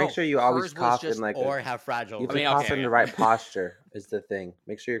breaking. just No, make sure you always hers was cough just- in like or a, have fragile. you have I mean, to cough okay, in yeah. the right posture is the thing.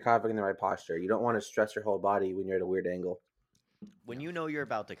 Make sure you're coughing in the right posture. You don't want to stress your whole body when you're at a weird angle. When you know you're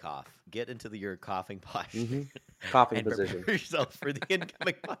about to cough, get into your coughing posture. Mhm. Coughing and position. prepare yourself for the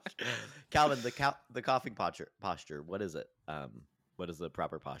incoming posture. Calvin, the coughing posture. What is it? What is the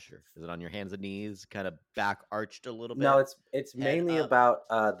proper posture? Is it on your hands and knees, kind of back arched a little bit? No, it's Head mainly up. about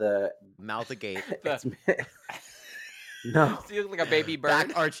the Mouth agape, it's no. So you look like a baby bird.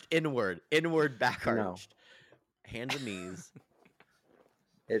 back arched inward, back No. arched, hands and knees.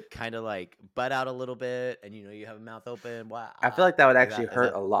 It Kind of like butt out a little bit, and you have a mouth open. Wow. I feel like that would Is actually is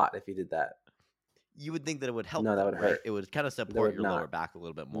hurt a lot if you did that. You would think that it would help. No, that though, would right? hurt. It would kind of support would your lower not. back a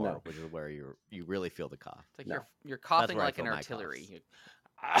little bit more, No. which is where you really feel the cough. It's like No. you're coughing where I like an feel my artillery.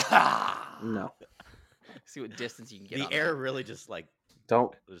 coughs. No. See what distance you can get. The on air that. really just like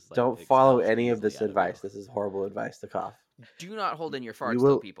Don't expels follow any of easily this out you. advice. This is horrible advice to cough. Do not hold in your farts,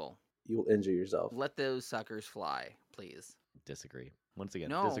 will- though, people. You will injure yourself. Let those suckers fly, please. Disagree. Once again,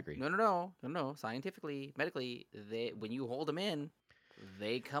 No, disagree. no. Scientifically, medically, when you hold them in,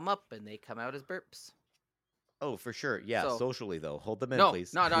 they come up and they come out as burps. Oh, for sure. Yeah, So- socially though, hold them in, No,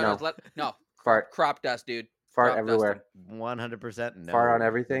 please. no. No. Crop, Fart. crop dust, dude. Fart Crop everywhere. 100% no. Fart on No,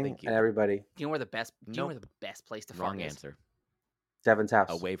 everything thank you. and everybody. Do you know where the best? Do you know where Nope. the best place to fart Wrong is? answer. Devin's house.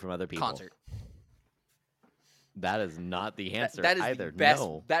 Away from other people. Concert. That is not the answer That is either. the best.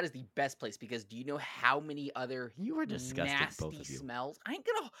 No. That is the best place because do you know how many other You are disgusting, nasty both of you. smells? I ain't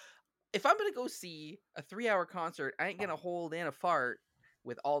gonna. If I'm gonna go see a 3-hour concert, I ain't gonna hold in a fart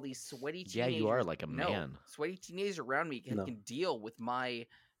with all these sweaty teenagers. Yeah, you are like a No, man. sweaty teenagers around me can, No. can deal with my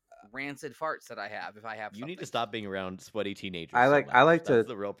rancid farts that I have if I have. You need to something. stop being around sweaty teenagers. I so like much. to That's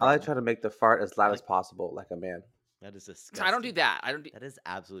the real I problem. like try to make the fart as loud I as like- possible, like a man. That is So disgusting. I don't do that. I don't do. That is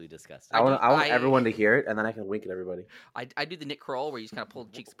absolutely disgusting. I want do- I want I- everyone to hear it, and then I can wink at everybody. I do the Nick Kroll where you just kind of pull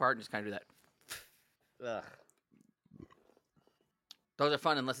the cheeks apart and just kind of do that. Ugh. Those are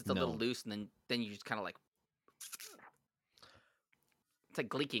fun unless it's a little No. loose, and then you just kind of like. It's like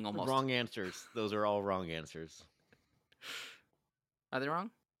gleeking almost. Wrong answers. Those are all wrong answers. Are they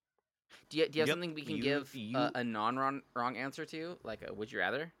wrong? Do you have Yep, something we can you- give you- a non-wrong answer to? Like a would you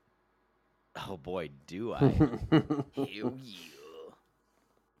rather? Oh boy, do I. Hell yeah.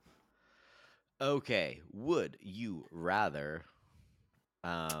 Okay, would you rather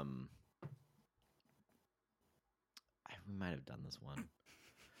we might have done this one.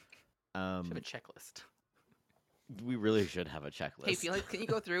 Should have a checklist. We really should have a checklist. Hey, Felix, can you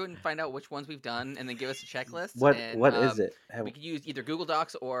go through and find out which ones we've done, and then give us a checklist? what And, what is it? We could use either Google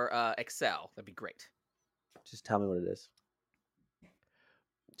Docs or Excel. That'd be great. Just tell me what it is.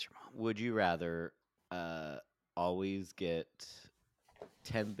 It's your mom. Would you rather always get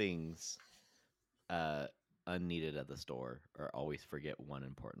 10 things unneeded at the store, or always forget one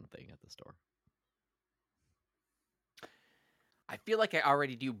important thing at the store? I feel like I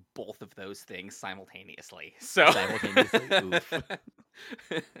already do both of those things simultaneously. So Simultaneously? Oof.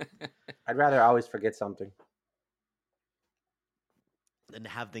 I'd rather always forget something. And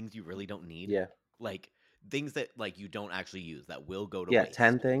have things you really don't need. Yeah. Like things that like you don't actually use that will go to Yeah, waste.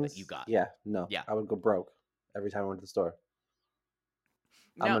 10 that things. you got. Yeah, no. Yeah. I would go broke every time I went to the store.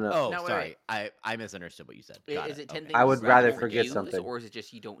 I'm Now- gonna- Oh, now, wait, sorry. I misunderstood what you said. Got Is it 10 Okay. things? I would you rather don't forget use, something. or is it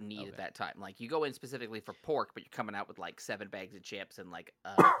just you don't need Okay. at that time? Like you go in specifically for pork, but you're coming out with like 7 bags of chips and like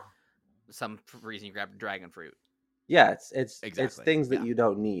some reason you grabbed dragon fruit. Yeah, it's Exactly, things that yeah. you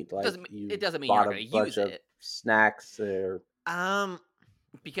don't need. Like Doesn't you it doesn't mean you're bought not a going to bunch use of it snacks or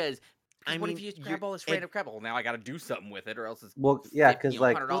because I what if mean, you just you're- grab all this it- random crap? Well, now I got to do something with it, or else it's well, yeah, because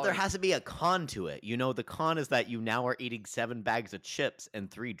like $100. Well, there has to be a con to it. You know, the con is that you now are eating 7 bags of chips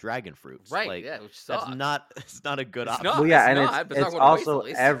and 3 dragon fruits. right. Like, Yeah, which that's sucks. not. It's not a good It's option. not. well, yeah, it's and not, but it's it's not going to waste also at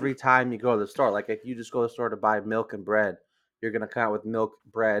least. every time you go to the store. Like if you just go to the store to buy milk and bread, you're gonna come out with milk,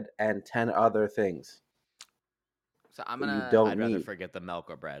 bread, and 10 other things. So I'm that you gonna don't I'd rather need. forget the milk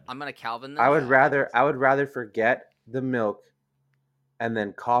or bread. I'm gonna Calvin. This. I would rather forget the milk, and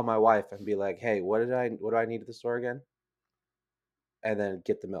then call my wife and be like, "Hey, what do I need at the store again?" And then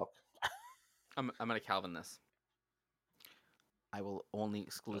get the milk. I'm gonna Calvin this. I will only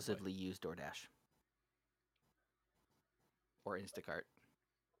exclusively use DoorDash or Instacart.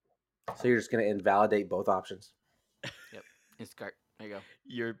 So you're just gonna invalidate both options. Instacart. There you go.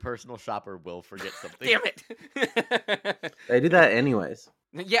 Your personal shopper will forget something. Damn it! They do that anyways.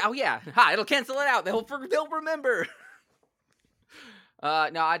 Yeah, oh yeah. Ha, it'll cancel it out. They'll remember.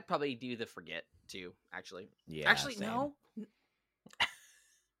 No, I'd probably do the forget too. Actually, Yeah. actually, same. no.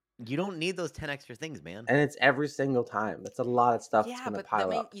 You don't need those 10 extra things, man. And it's every single time. That's a lot of stuff that's Yeah, going to but pile I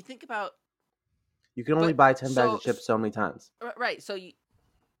mean, up. you think about You can only but- buy 10 bags so- of chips so many times. right. So you,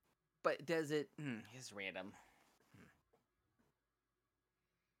 but does it? It's random.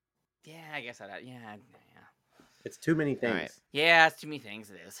 Yeah, I guess I'd. Yeah. It's too many All things. right. Yeah, it's too many things.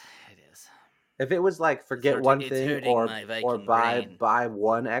 It is. If it was like forget hurting- one it's thing hurting or my Viking buy brain. buy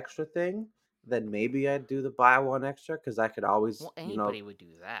one extra thing, then maybe I'd do the buy one extra because I could always Well, anybody would do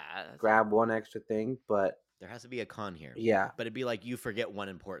that. That's grab one extra thing. But There has to be a con here. yeah, But it'd be like you forget one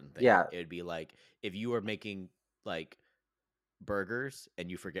important thing. Yeah. It'd be like if you were making like burgers and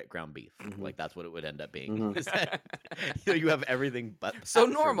you forget ground beef. Mhm. Like that's what it would end up being. Mhm. Is that- you have everything but so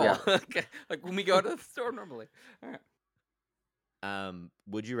that for normal. Yeah. Like when we go to the store normally. All right.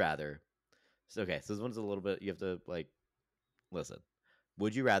 Would you rather? So this one's a little bit. You have to like listen.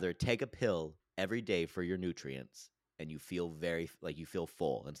 Would you rather take a pill every day for your nutrients and you feel you feel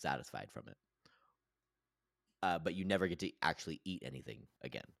full and satisfied from it, but you never get to actually eat anything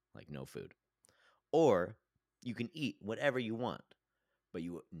again, like no food, or you can eat whatever you want, but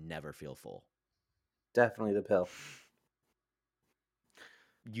you never feel full. definitely the pill.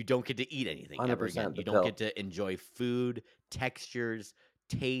 You don't get to eat anything ever 100% again. the You don't pill. get to enjoy food, textures,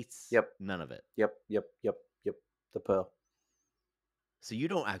 tastes. Yep. None of it. Yep. The pill. So you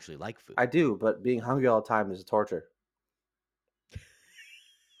don't actually like food. I do, but being hungry all the time is a torture.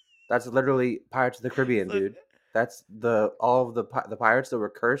 That's literally Pirates of the Caribbean, So- dude. That's all of the pirates that were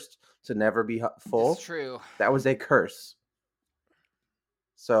cursed to never be full. It's true. That was a curse.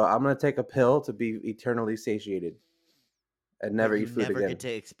 So I'm gonna take a pill to be eternally satiated and never you eat food never again. get to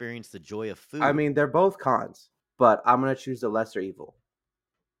experience the joy of food. I mean, they're both cons, but I'm gonna choose the lesser evil.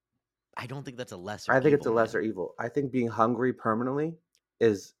 I don't think that's a lesser. I think it's a evil, lesser man. evil. I think being hungry permanently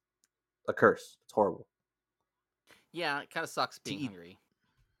is a curse. It's horrible. Yeah, it kind of sucks being eat- hungry.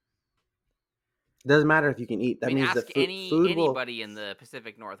 It doesn't matter if you can eat. That I mean, means ask that food will. anybody in the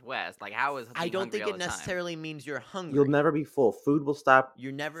Pacific Northwest. Like, how is I being don't hungry think all it the time? necessarily means you're hungry. You'll never be full. Food will stop.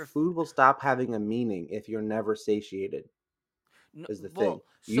 You're never. Food will stop having a meaning if you're never satiated. No, Is the well, thing.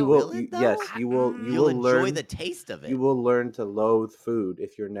 You so- will. Will it, Yes, though? you will. You You'll will enjoy learn. the taste of it. You will learn to loathe food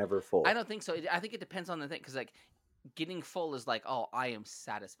if you're never full. I don't think so. I think it depends on the thing, because like getting full is like, oh, I am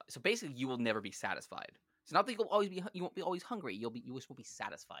satisfied. So basically, you will never be satisfied. It's not that you'll always be. You won't be always hungry. You just will be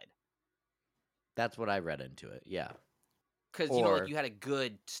satisfied. That's what I read into it. Yeah. Because Or- like you had a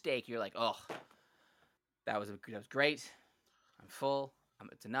good steak, you're like, oh, that was great. I'm full.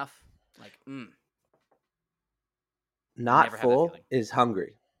 It's enough. Like, Not never had that full feeling. is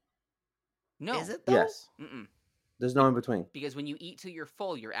hungry. no. Is it though? Yes. Mm-mm. There's no in between. Because when you eat till you're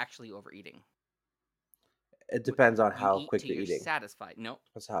full, you're actually overeating. It depends on You how eat quick till you're you're eating. satisfied. Nope.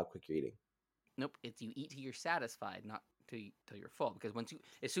 That's how quick you're eating. Nope. It's you eat till you're satisfied, not till you're full. Because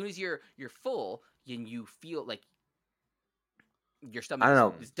as soon as you're full, and you feel like your stomach I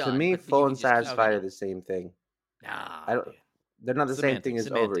don't know. is To done. me, but then full you and can just keep satisfied are eating. the same thing. Nah. I don't. dude. They're not the same thing as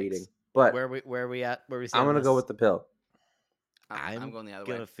Semantics. overeating. But Where are we at? Where are we? I'm gonna go with the pill. I'm going the other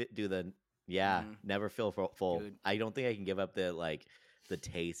gonna way. do the never feel full. Dude. I don't think I can give up the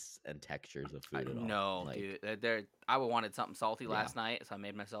tastes and textures of food at all. No, Like, dude. I wanted something salty Yeah. last night, so I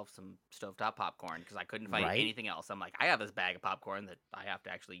made myself some stovetop popcorn because I couldn't find Right? anything else. I'm like, I have this bag of popcorn that I have to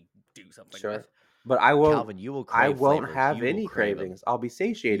actually do something Sure. with. But I won't. Calvin, you will. Crave I won't flavors. have You will any crave 'em. cravings. I'll be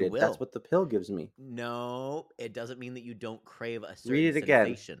satiated. That's will. what the pill gives me. No, it doesn't mean that you don't crave a certain Read it again.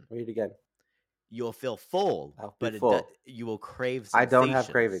 sensation. Read it again. You'll feel full, I'll be but full. you will crave. I don't have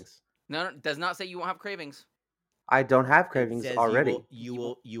sensations. cravings. No, it does not say you won't have cravings. I don't have It cravings says already. You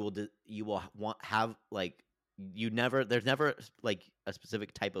will want have like you never. There's never like a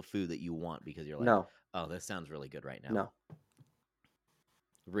specific type of food that you want because you're like, No, oh, this sounds really good right now. no.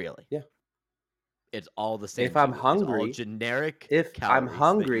 Really? Yeah. It's all the same. If I'm to you. It's all hungry- generic. If I'm calories that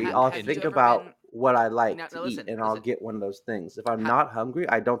hungry, you I'll Have you think ever about been- what I like Now- to now eat, listen, and I'll listen. get one of those things. If I'm Ha- not hungry,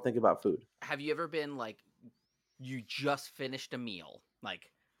 I don't think about food. Have you ever been like, you just finished a meal,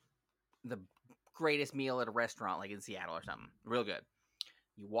 like the greatest meal at a restaurant, like in Seattle or something, real good.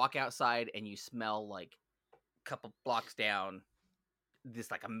 You walk outside and you smell like a couple blocks down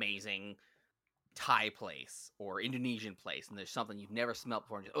this like amazing Thai place or Indonesian place, and there's something you've never smelled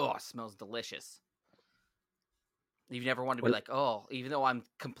before, and just, oh, it smells delicious. You've never wanted to be When- like, oh, even though I'm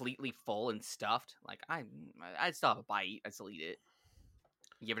completely full and stuffed, like I'd still have a bite, I'd still eat it.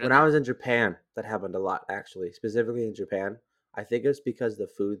 You give it When I was in Japan, that happened a lot, actually. Specifically in Japan, I think it's because the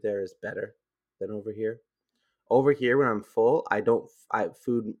food there is better than over here. over here when I'm full,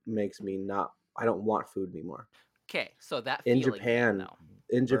 food makes me not. I don't want food anymore. Okay, so that In feeling Japan, then,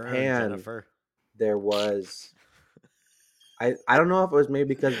 though. in Burn, Japan, Jennifer. there was. I don't know if it was maybe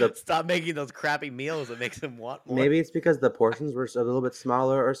because the Stop making those crappy meals. It makes him want more. maybe it's because the portions were a little bit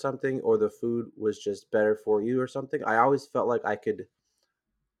smaller or something, or the food was just better for you or something. I always felt like I could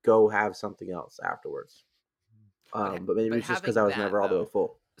go have something else afterwards. But maybe it's just because I having was that, never all the way though,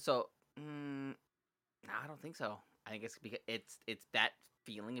 full. So, no, I don't think so. I think it's because it's that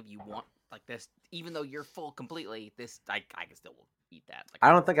feeling of you want like this, even though you're full completely. This I can still eat that. Like,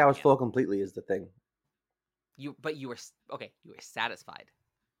 I don't think I was again. full completely. Is the thing. But you were okay. You were satisfied.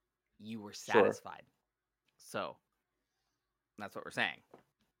 You were Sure. satisfied. So that's what we're saying.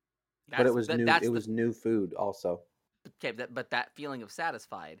 But it was That's new. That's It was new food also. okay. But that feeling of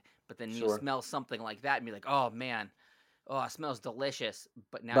satisfied. But then you Sure. smell something like that and be like, oh man, oh, it smells delicious.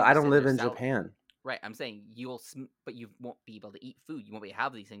 But now But you I don't sit live there in sal- Japan. Right. I'm saying but you won't be able to eat food. You won't be able to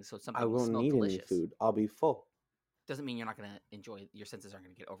have these things. So something I will won't smell need delicious. any food. I'll be full. Doesn't mean you're not gonna enjoy. Your senses aren't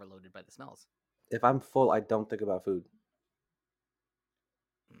gonna get overloaded by the smells. If I'm full, I don't think about food.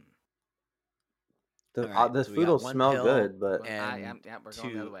 The Alright, the so we food got will one smell pill good, but and Yeah, we're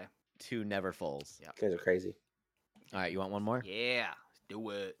going the other way. two never fulls. Yeah. you guys are crazy. All right, you want one more? Yeah, let's do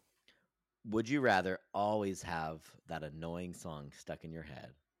it. Would you rather always have that annoying song stuck in your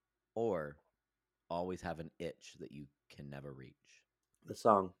head or always have an itch that you can never reach? The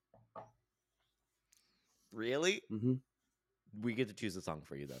song. Really? Mm-hmm. We get to choose a song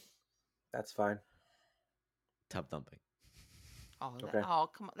for you, though. That's fine. Tub Thumping. Oh, Okay. Come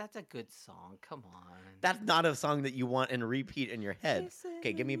on. That's a good song. Come on. That's not a song that you want and repeat in your head.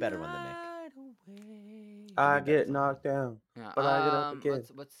 Okay, give me a better one than Nick. I better get song. knocked down, Yeah, but I get up again.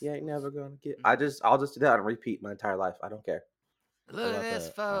 You ain't never gonna get. I'll just do that and repeat my entire life. I don't care. Look at about this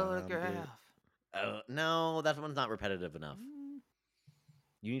the, photograph. Oh, no, that one's not repetitive enough.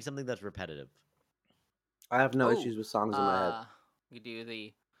 You need something that's repetitive. I have no Oh, issues with songs in my head. You do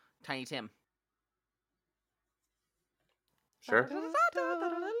the Tiny Tim. Sure.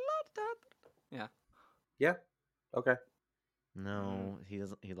 Yeah. Yeah. Okay. No, he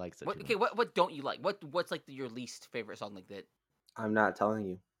doesn't. He likes it. What? too Okay. much. What don't you like? What's like your least favorite song like that? I'm not telling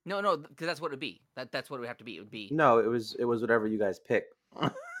you. No, because that's what it'd be. That's what it would have to be. It would be. No, it was whatever you guys pick.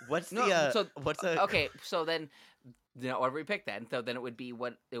 What's No, the? so what's a? okay, so then, whatever we pick then, so then it would be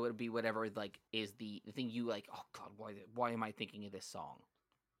whatever like is the thing you like. Oh God, why am I thinking of this song?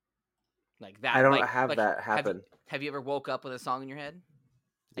 Like that. I don't like, have like, that happen. Have you ever woke up with a song in your head?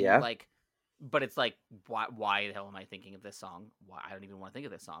 And Yeah. You're like, but it's like, why the hell am I thinking of this song? Why I don't even want to think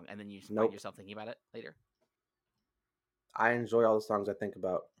of this song, and then you just Nope. find yourself thinking about it later. I enjoy all the songs I think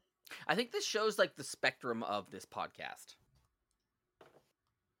about. I think this shows like the spectrum of this podcast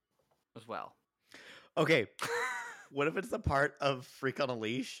as well. Okay. What if it's the part of Freak on a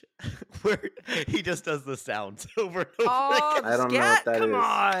Leash where he just does the sounds over and over Oh, again? I don't know what scat! that Come is. on,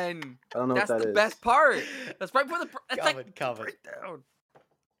 I don't know that's what that the is. best part. That's right before the. It's like Calvin. breakdown.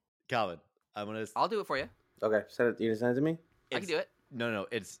 Calvin, I'm gonna. I'll do it for you. Okay, you can send it to me. I can do it. No.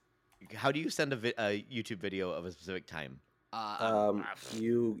 It's how do you send a YouTube video of a specific time?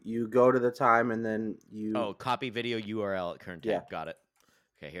 You go to the time and then you. Oh, copy video URL at current time. Yeah. Got it.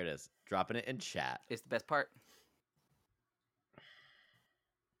 Okay, here it is. Dropping it in chat. It's the best part.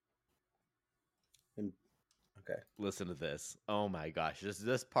 Okay. Listen to this. Oh my gosh, just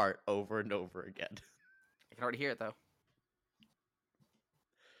this part over and over again. I can already hear it though.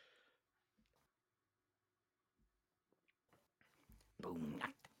 Boom.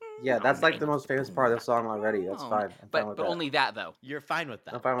 Yeah, that's like the most famous part of the song already. That's fine. I'm fine with But that. only that though. You're fine with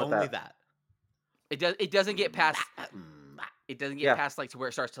that. I'm fine with Only that. that. It doesn't get past. It doesn't get Yeah. past like to where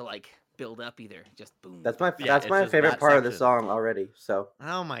it starts to like build up either. Just boom. That's my Yeah, that's it's my just favorite that part of the section. song already. So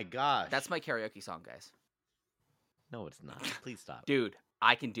Oh my gosh. That's my karaoke song, guys. No, it's not. Please stop. Dude,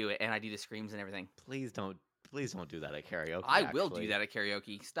 I can do it, and I do the screams and everything. Please don't do that at karaoke. I will actually. do that at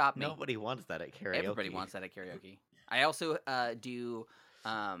karaoke. Stop me. Nobody wants that at karaoke. Everybody wants that at karaoke. I also do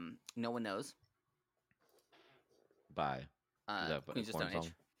No One Knows. By Is that a Queens of porn Stone Age.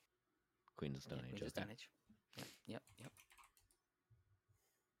 song? Queens of Stone Yeah, Age. Queens of okay. Stone Age. Yep.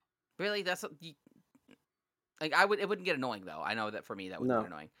 Really, that's like it wouldn't get annoying though. I know that for me that would No. get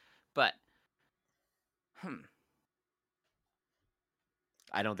annoying, but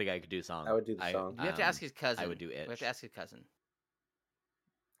I don't think I could do song. I would do the song. we have to ask his cousin. I would do We have Itch. to ask his cousin.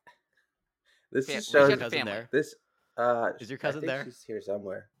 this Yeah, just we Is should your shows have cousin family. there? this. Is your I cousin think there? She's here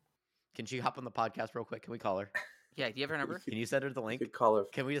somewhere. Can she hop on the podcast real quick? Can we call her? Yeah, do you have her number? Can you send her the You link? could call her.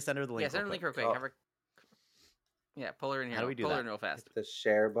 Can we just send her the link? Yeah, send her the link real quick. Call- Yeah, pull her in here. How do we do pull her that? in real fast. Hit the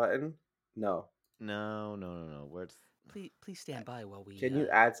share button. No. No. Where's Please stand by while we. Can you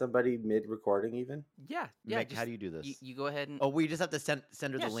add somebody mid-recording even? Yeah. Mick, how do you do this? You go ahead and. Oh, we just have to send her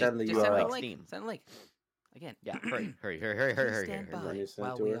yeah, the link. send the just send her URL. the link. Steam. Send the link. Again. Yeah, hurry. Please stand And then by you send it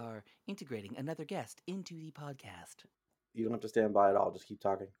while to we her? are integrating another guest into the podcast. You don't have to stand by at all. Just keep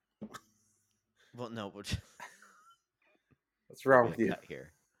talking. Well, no, we'll What's wrong with you? cut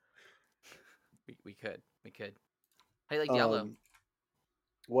here. We could. How do you like Diablo?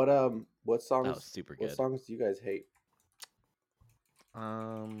 What That songs? was super What good. songs do you guys hate?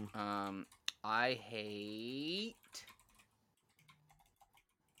 I hate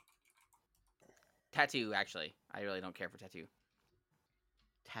Tattoo. Actually, I really don't care for Tattoo.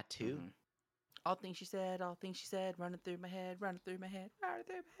 Tattoo. Mhm. All things she said, running through my head.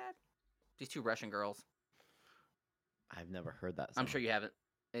 These two Russian girls. I've never heard that song. I'm sure you haven't.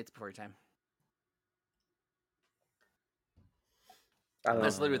 It's before your time. I don't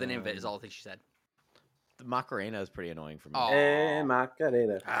That's know. literally the name of it. Is all things she said. The Macarena is pretty annoying for me. Oh. Hey,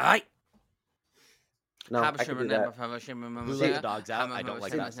 Macarena. Alright. No, I can do that. Who let the dogs out? I don't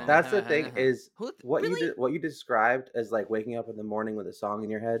like that song. That's the thing is Who- what really? you described as like waking up in the morning with a song in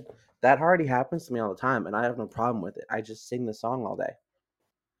your head. That already happens to me all the time, and I have no problem with it. I just sing the song all day.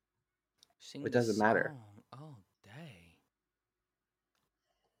 Sing It the doesn't matter. song all day.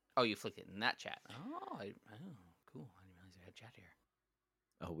 Oh, you flicked it in that chat. Oh, cool. I didn't realize I had chat here.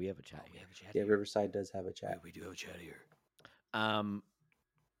 Oh, we have a chat We here. have a chat Yeah, here. Riverside does have a chat. We do have a chat here.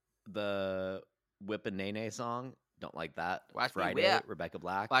 The Whip and Nene song. Don't like that. Watch me Friday. whip. Rebecca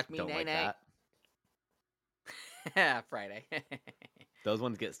Black. Watch me don't like Nene. that. Friday. Those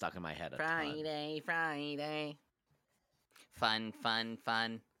ones get stuck in my head a ton. Friday.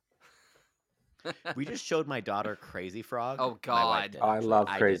 Fun. We just showed my daughter Crazy Frog. Oh, My wife God. did, Oh, I actually. love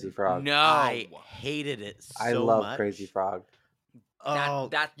I Crazy didn't. Frog. No. I hated it so I love much. Crazy Frog. Oh,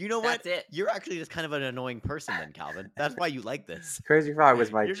 That- you know what? that's it. You're actually just kind of an annoying person, then, Calvin. That's why you like this. Crazy Frog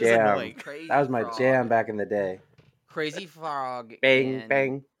was my You're just jam. annoying. Crazy That was my Frog. jam back in the day. Crazy Frog. Bang and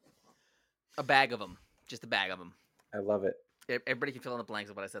bang. A bag of them. Just a bag of them. I love it. Everybody can fill in the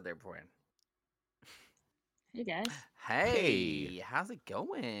blanks of what I said there beforehand. Hey guys, Hey, how's it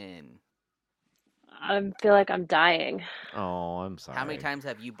going? I feel like I'm dying Oh, I'm sorry. How many times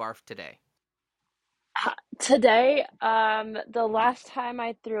have you barfed today? today. The last time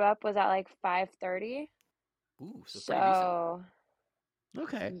I threw up was at like 5:30. Ooh, so pretty recent. So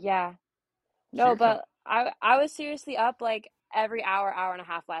Okay. yeah, So no, you're but I was seriously up like every hour and a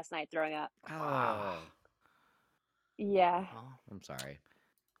half last night throwing up. Oh, Yeah, Oh, I'm sorry.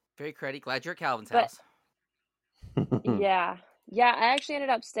 very cruddy. Glad you're at Calvin's But- house. yeah. I actually ended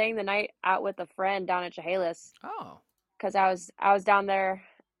up staying the night out with a friend down at Chehalis Oh, because I was down there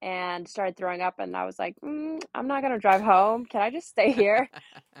and started throwing up, and I was like, I'm not gonna drive home. Can I just stay here?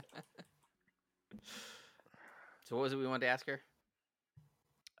 So what was it we wanted to ask her?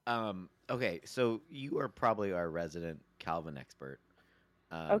 Okay, so you are probably our resident Calvin expert.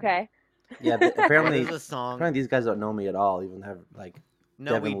 Okay. Yeah, What apparently, is a song? apparently these guys don't know me at all. Even have like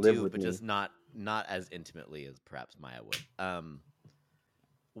No, Devin we lived do, with but me. just not as intimately as perhaps Maya would.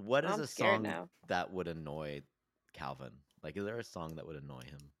 What is I'm a scared song now. that would annoy Calvin? Like, is there a song that would annoy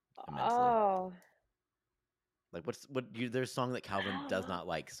him immensely? Oh. Like, there's a song that Calvin don't does know. not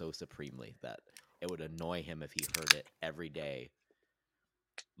like so supremely that it would annoy him if he heard it every day,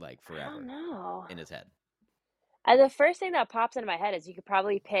 like I forever, don't know. in his head. The first thing that pops into my head is you could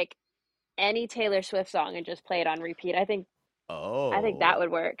probably pick any Taylor Swift song and just play it on repeat. I think Oh, that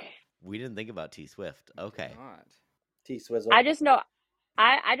would work. We didn't think about T Swift. Okay. God. T Swizzle. I just know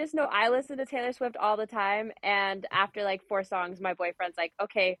I listen to Taylor Swift all the time, and after like 4 songs, my boyfriend's like,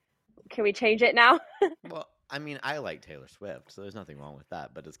 "Okay, can we change it now?" Well, I mean, I like Taylor Swift, so there's nothing wrong with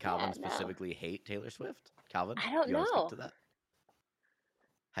that. But does Calvin no. specifically hate Taylor Swift? Calvin, I don't you wanna know. speak to that?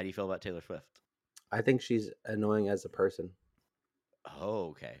 How do you feel about Taylor Swift? I think she's annoying as a person. Oh,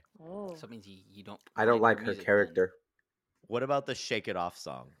 okay. Oh. So it means you don't. I don't like her music then. character. What about the "Shake It Off"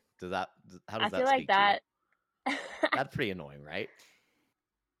 song? How does I that feel speak like that to you? That's pretty annoying, right?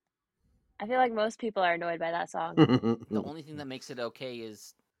 I feel like most people are annoyed by that song. The only thing that makes it okay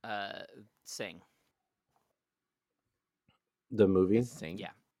is sing. The movie. Sing. Yeah.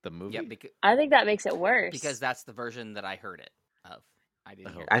 The movie. Yeah, I think that makes it worse. because that's the version that I heard it of. I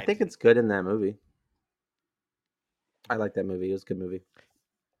didn't hear. Oh. I think it's good in that movie. I like that movie. It was a good movie.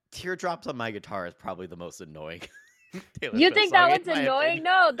 "Teardrops on My Guitar" is probably the most annoying. Taylor You Swift think song, that in one's my annoying? opinion.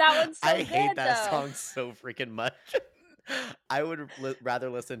 No, that one's so I good hate that though. song so freaking much. I would rather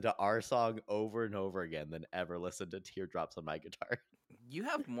listen to our song over and over again than ever listen to "Teardrops on My Guitar." You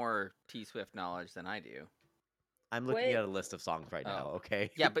have more T Swift knowledge than I do. I'm looking Wait. at a list of songs right now. Oh.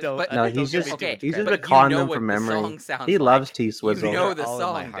 Okay. Yeah, but- Don't, but- No, don't he's give just me too okay, much he's just credit. but recalling you know them what from the memory. song sounds He like. loves T You Swizzle. know They're the all in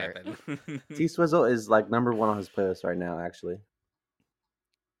my song, heart. Devin. T Swizzle is like number one on his playlist right now. Actually,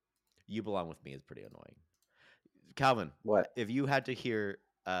 You Belong With Me is pretty annoying. Calvin, what? if you had to hear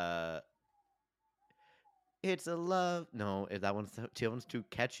It's a Love, no, that one's too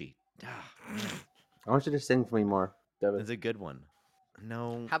catchy. I want you to sing for me more, Devin. It's a good one.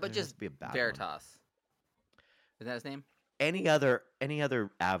 No, How about there has just to be a bad one. Veritas? Is that his name? Any other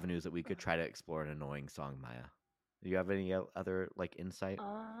avenues that we could try to explore an annoying song, Maya? Do you have any other like insight?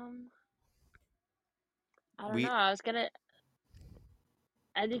 I don't know.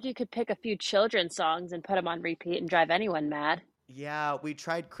 I think you could pick a few children's songs and put them on repeat and drive anyone mad. Yeah, we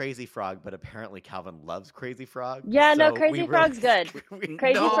tried Crazy Frog, but apparently Calvin loves Crazy Frog. Yeah, no, so Crazy we Frog's good.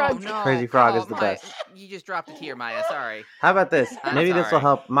 Crazy no, Frog's- no. Crazy Frog oh, is the Maya, best. You just dropped a tear, Maya. Sorry. How about this? I'm Maybe this will sorry.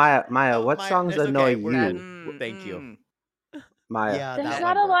 help. Maya, Oh, what Maya, songs it's annoy okay, we're at- you? Thank you. Maya. Yeah, There's that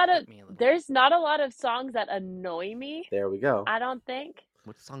not one. a lot of Hit me a little. there's not a lot of songs that annoy me. There we go. I don't think.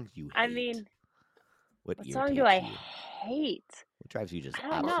 What songs do you hate? I mean, what what song do I irritates you? hate? What drives you just I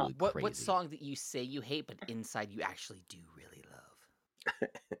don't know. absolutely What crazy? what song that you say you hate, but inside you actually do really love?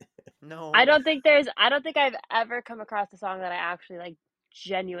 No, I don't think I've ever come across a song that I actually like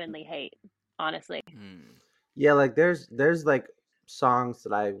genuinely hate, honestly. Yeah, like there's like songs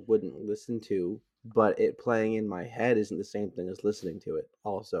that I wouldn't listen to, but it playing in my head isn't the same thing as listening to it.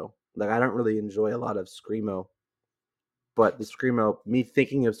 Also, like I don't really enjoy a lot of screamo, but the screamo, me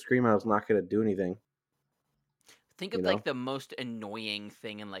thinking of screamo is not going to do anything. Think You of know? like the most annoying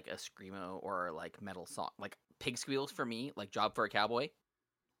thing in like a screamo or like metal song, like pig squeals for me, like "Job for a Cowboy."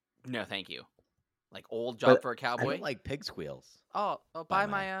 No, thank you. Like old "Job But for a I Cowboy." don't like pig squeals. Oh, Bye, bye,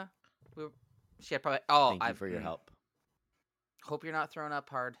 Maya. Maya. She had probably. Oh, Thank you for your help. Hope you're not throwing up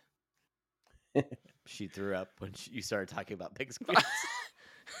hard. She threw up when you started talking about pig squeals.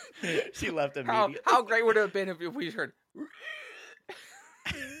 She left How immediately. great would it have been if we just heard?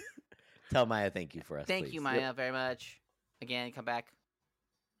 Tell Maya thank you for us. Thank please. you, Maya, very much. Again, come back.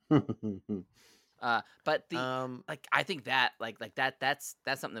 That's But the Um, like, I think that that's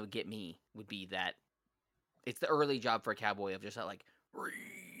something that would get me. Would be that it's the early "Job for a Cowboy" of just like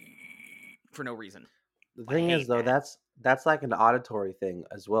for no reason. the I thing hate is, though, that. that's like an auditory thing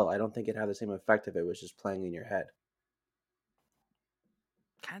as well. I don't think it had the same effect if it was just playing in your head.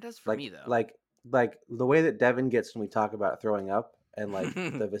 Kind of does for Like me though. like the way that Devin gets when we talk about throwing up and like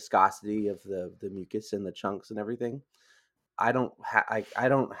the viscosity of the mucus and the chunks and everything. I don't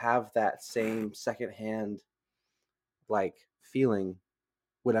have that same secondhand like feeling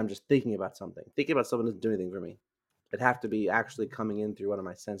when I'm just thinking about something. Thinking about something doesn't do anything for me. It'd have to be actually coming in through one of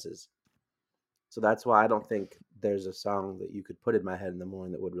my senses. So that's why I don't think there's a song that you could put in my head in the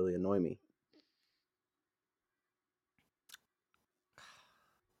morning that would really annoy me.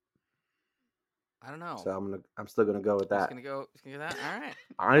 I don't know. So I'm still gonna go with Just that. gonna go with that. All right.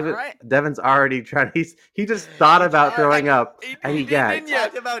 I don't even, Alright. Devin's already trying. He just thought about throwing up and he gagged. You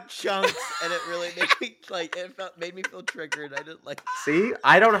talked about chunks, and it really made me like made me feel triggered. I didn't like. See,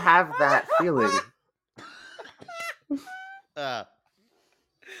 I don't have that feeling.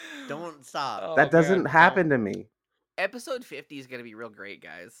 Don't stop. Oh, That doesn't man. happen to me. Episode 50 is gonna be real great,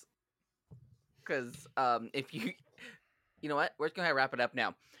 guys. Because if you know what, we're just gonna wrap it up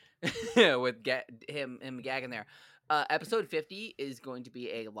now with him gagging there. Episode 50 is going to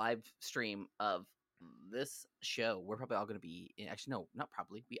be a live stream of this show. We're probably all going to be actually no, not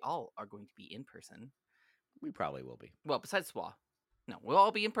probably. We all are going to be in person. We probably will be. Well, besides Swa. No, we'll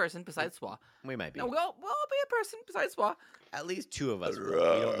all be in person besides Swa. We might be. No, we'll all be in person besides Swa. At least two of us will.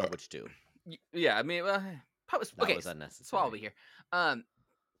 We don't know which two. Yeah, I mean, probably That okay. was Swa unnecessary. will be here.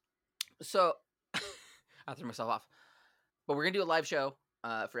 So I threw myself off. But we're gonna do a live show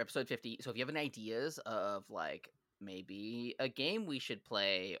for episode 50. So if you have any ideas of like maybe a game we should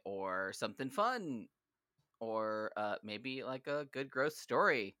play or something fun or maybe like a good gross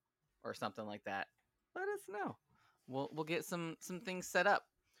story or something like that, let us know. We'll get some things set up.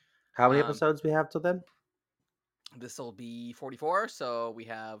 How many Um, episodes we have till then? This will be 44, so we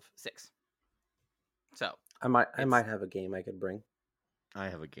have 6. So I might it's- have a game I could bring. I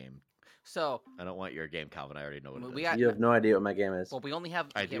have a game. so I don't want your game, Calvin. I already know what it is. we got You have no idea what my game is. well, we only have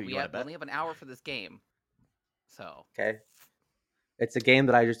I do. we You wanna bet? only have an hour for this game. So Okay. It's a game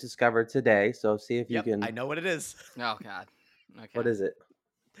that I just discovered today, so see if you Yep, can. I know what it is. oh god. Okay. What is it?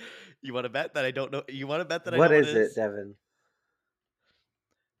 You want to bet that I don't know? You want to bet that I What know is what it is? Devin?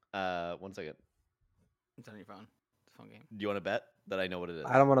 1 second. It's on your phone. It's a phone game. Do you want to bet that I know what it is?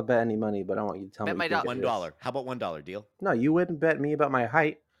 I don't want to bet any money, but I want you to tell Bet me. my what you dollar. think it is. $1. How about $1 deal? No, you wouldn't bet me about my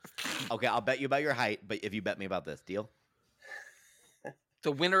height. Okay, I'll bet you about your height, but if you bet me about this, deal?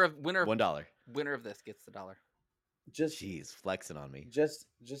 So winner of $1. winner of this gets the $1. Just Jeez, flexing on me. just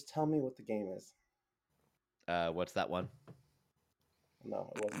tell me what the game is. What's that one?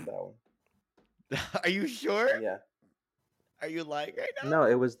 No, it wasn't that one. Are you sure? Yeah. Are you lying right now? No,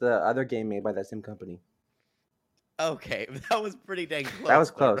 it was the other game made by that same company. Okay, that was pretty dang close. That was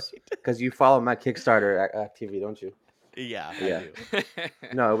though, close. right? Because you follow my Kickstarter activity, don't you? Yeah, Yeah. I do.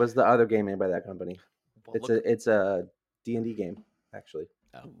 No, it was the other game made by that company. Well, It's a D&D game, actually.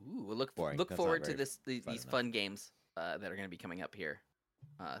 Oh. Ooh, we'll look Boring. look That's not forward to very these enough. fun games that are going to be coming up here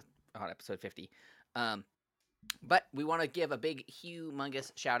on episode 50. But we want to give a big,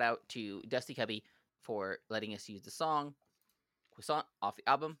 humongous shout out to Dusty Cubby for letting us use the song Croissant off the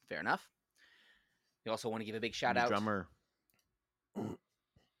album. Fair enough. We also want to give a big shout New out. drummer.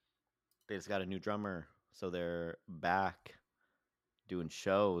 They just got a new drummer, so they're back doing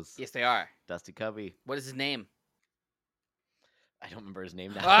shows. Yes, they are. Dusty Cubby. What is his name? I don't remember his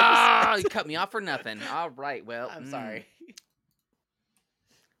name now. Ah, you cut me off for nothing. All right, well, I'm sorry.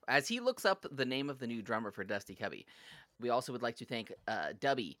 As he looks up the name of the new drummer for Dusty Cubby, we also would like to thank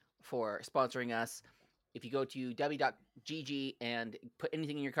Dubby for sponsoring us. If you go to dubby.gg and put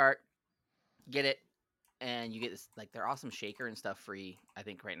anything in your cart, get it, and you get this like their awesome shaker and stuff free. I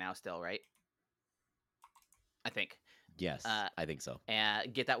think right now still, right? I think. Yes, I think so.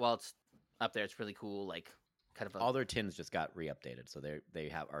 And get that while it's up there. It's really cool. Like kind of All their tins just got re-updated, so they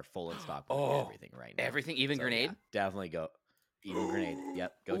are full in stock with Oh, everything right now. everything, even So, grenade. yeah, definitely go. Even grenade.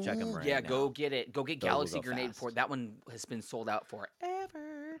 Yep, go check them Ooh, right yeah, now. go get it. Go get Those will Galaxy go Grenade fast. Port. That one has been sold out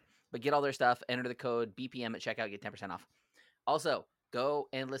forever. But get all their stuff. Enter the code BPM at checkout. Get 10% off. Also, go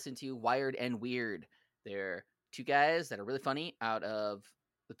and listen to Wired and Weird. They're two guys that are really funny out of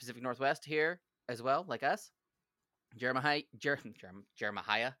the Pacific Northwest here as well, like us. Jeremiah.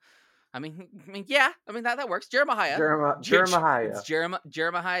 I mean, yeah. I mean that works. Jeremiah. Jeremiah. It's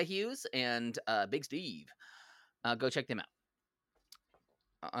Jeremiah Hughes and Big Steve. Go check them out.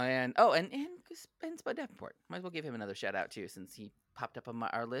 And Spud Davenport. Might as well give him another shout out too, since he popped up on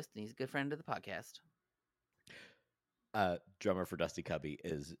our list and he's a good friend of the podcast. Drummer for Dusty Cubby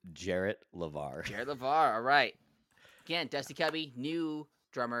is Jarrett LeVar. Jared LeVar. All right. Again, Dusty Cubby, new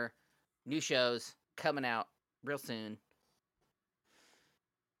drummer, new shows coming out real soon.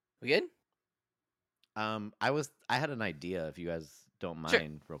 We good? I had an idea, if you guys don't mind, Sure.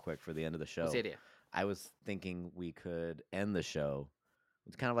 real quick, for the end of the show. What's the idea? I was thinking we could end the show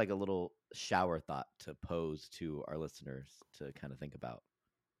with kind of like a little shower thought to pose to our listeners to kind of think about.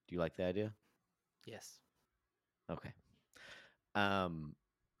 Do you like the idea? Yes. Okay.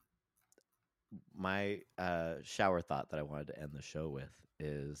 My shower thought that I wanted to end the show with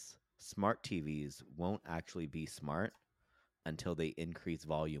is smart TVs won't actually be smart until they increase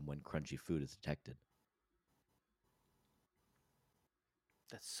volume when crunchy food is detected.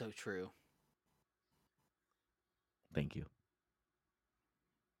 That's so true. Thank you.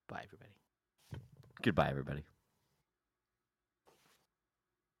 Bye, everybody. Goodbye, everybody.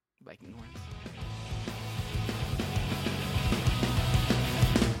 Viking horns.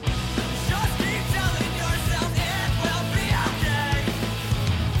 Just keep telling yourself it will be okay.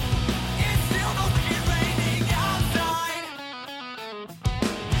 It's still the wicked raining outside.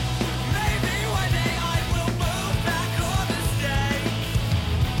 Maybe one day I will move back home to stay.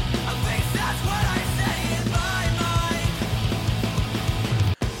 At least that's what I say in my mind.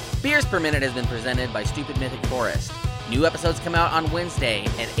 Beers Per Minute has been presented by Stupid Mythic Forest. New episodes come out on Wednesday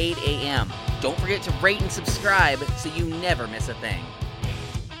at 8 a.m. Don't forget to rate and subscribe so you never miss a thing.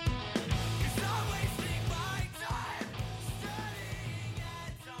 'Cause I'm wasting my time studying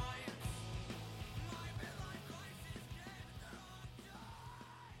at times. My midlife crisis gets no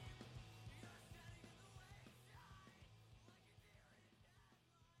time.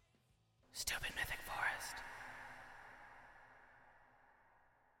 Stupid Mythic.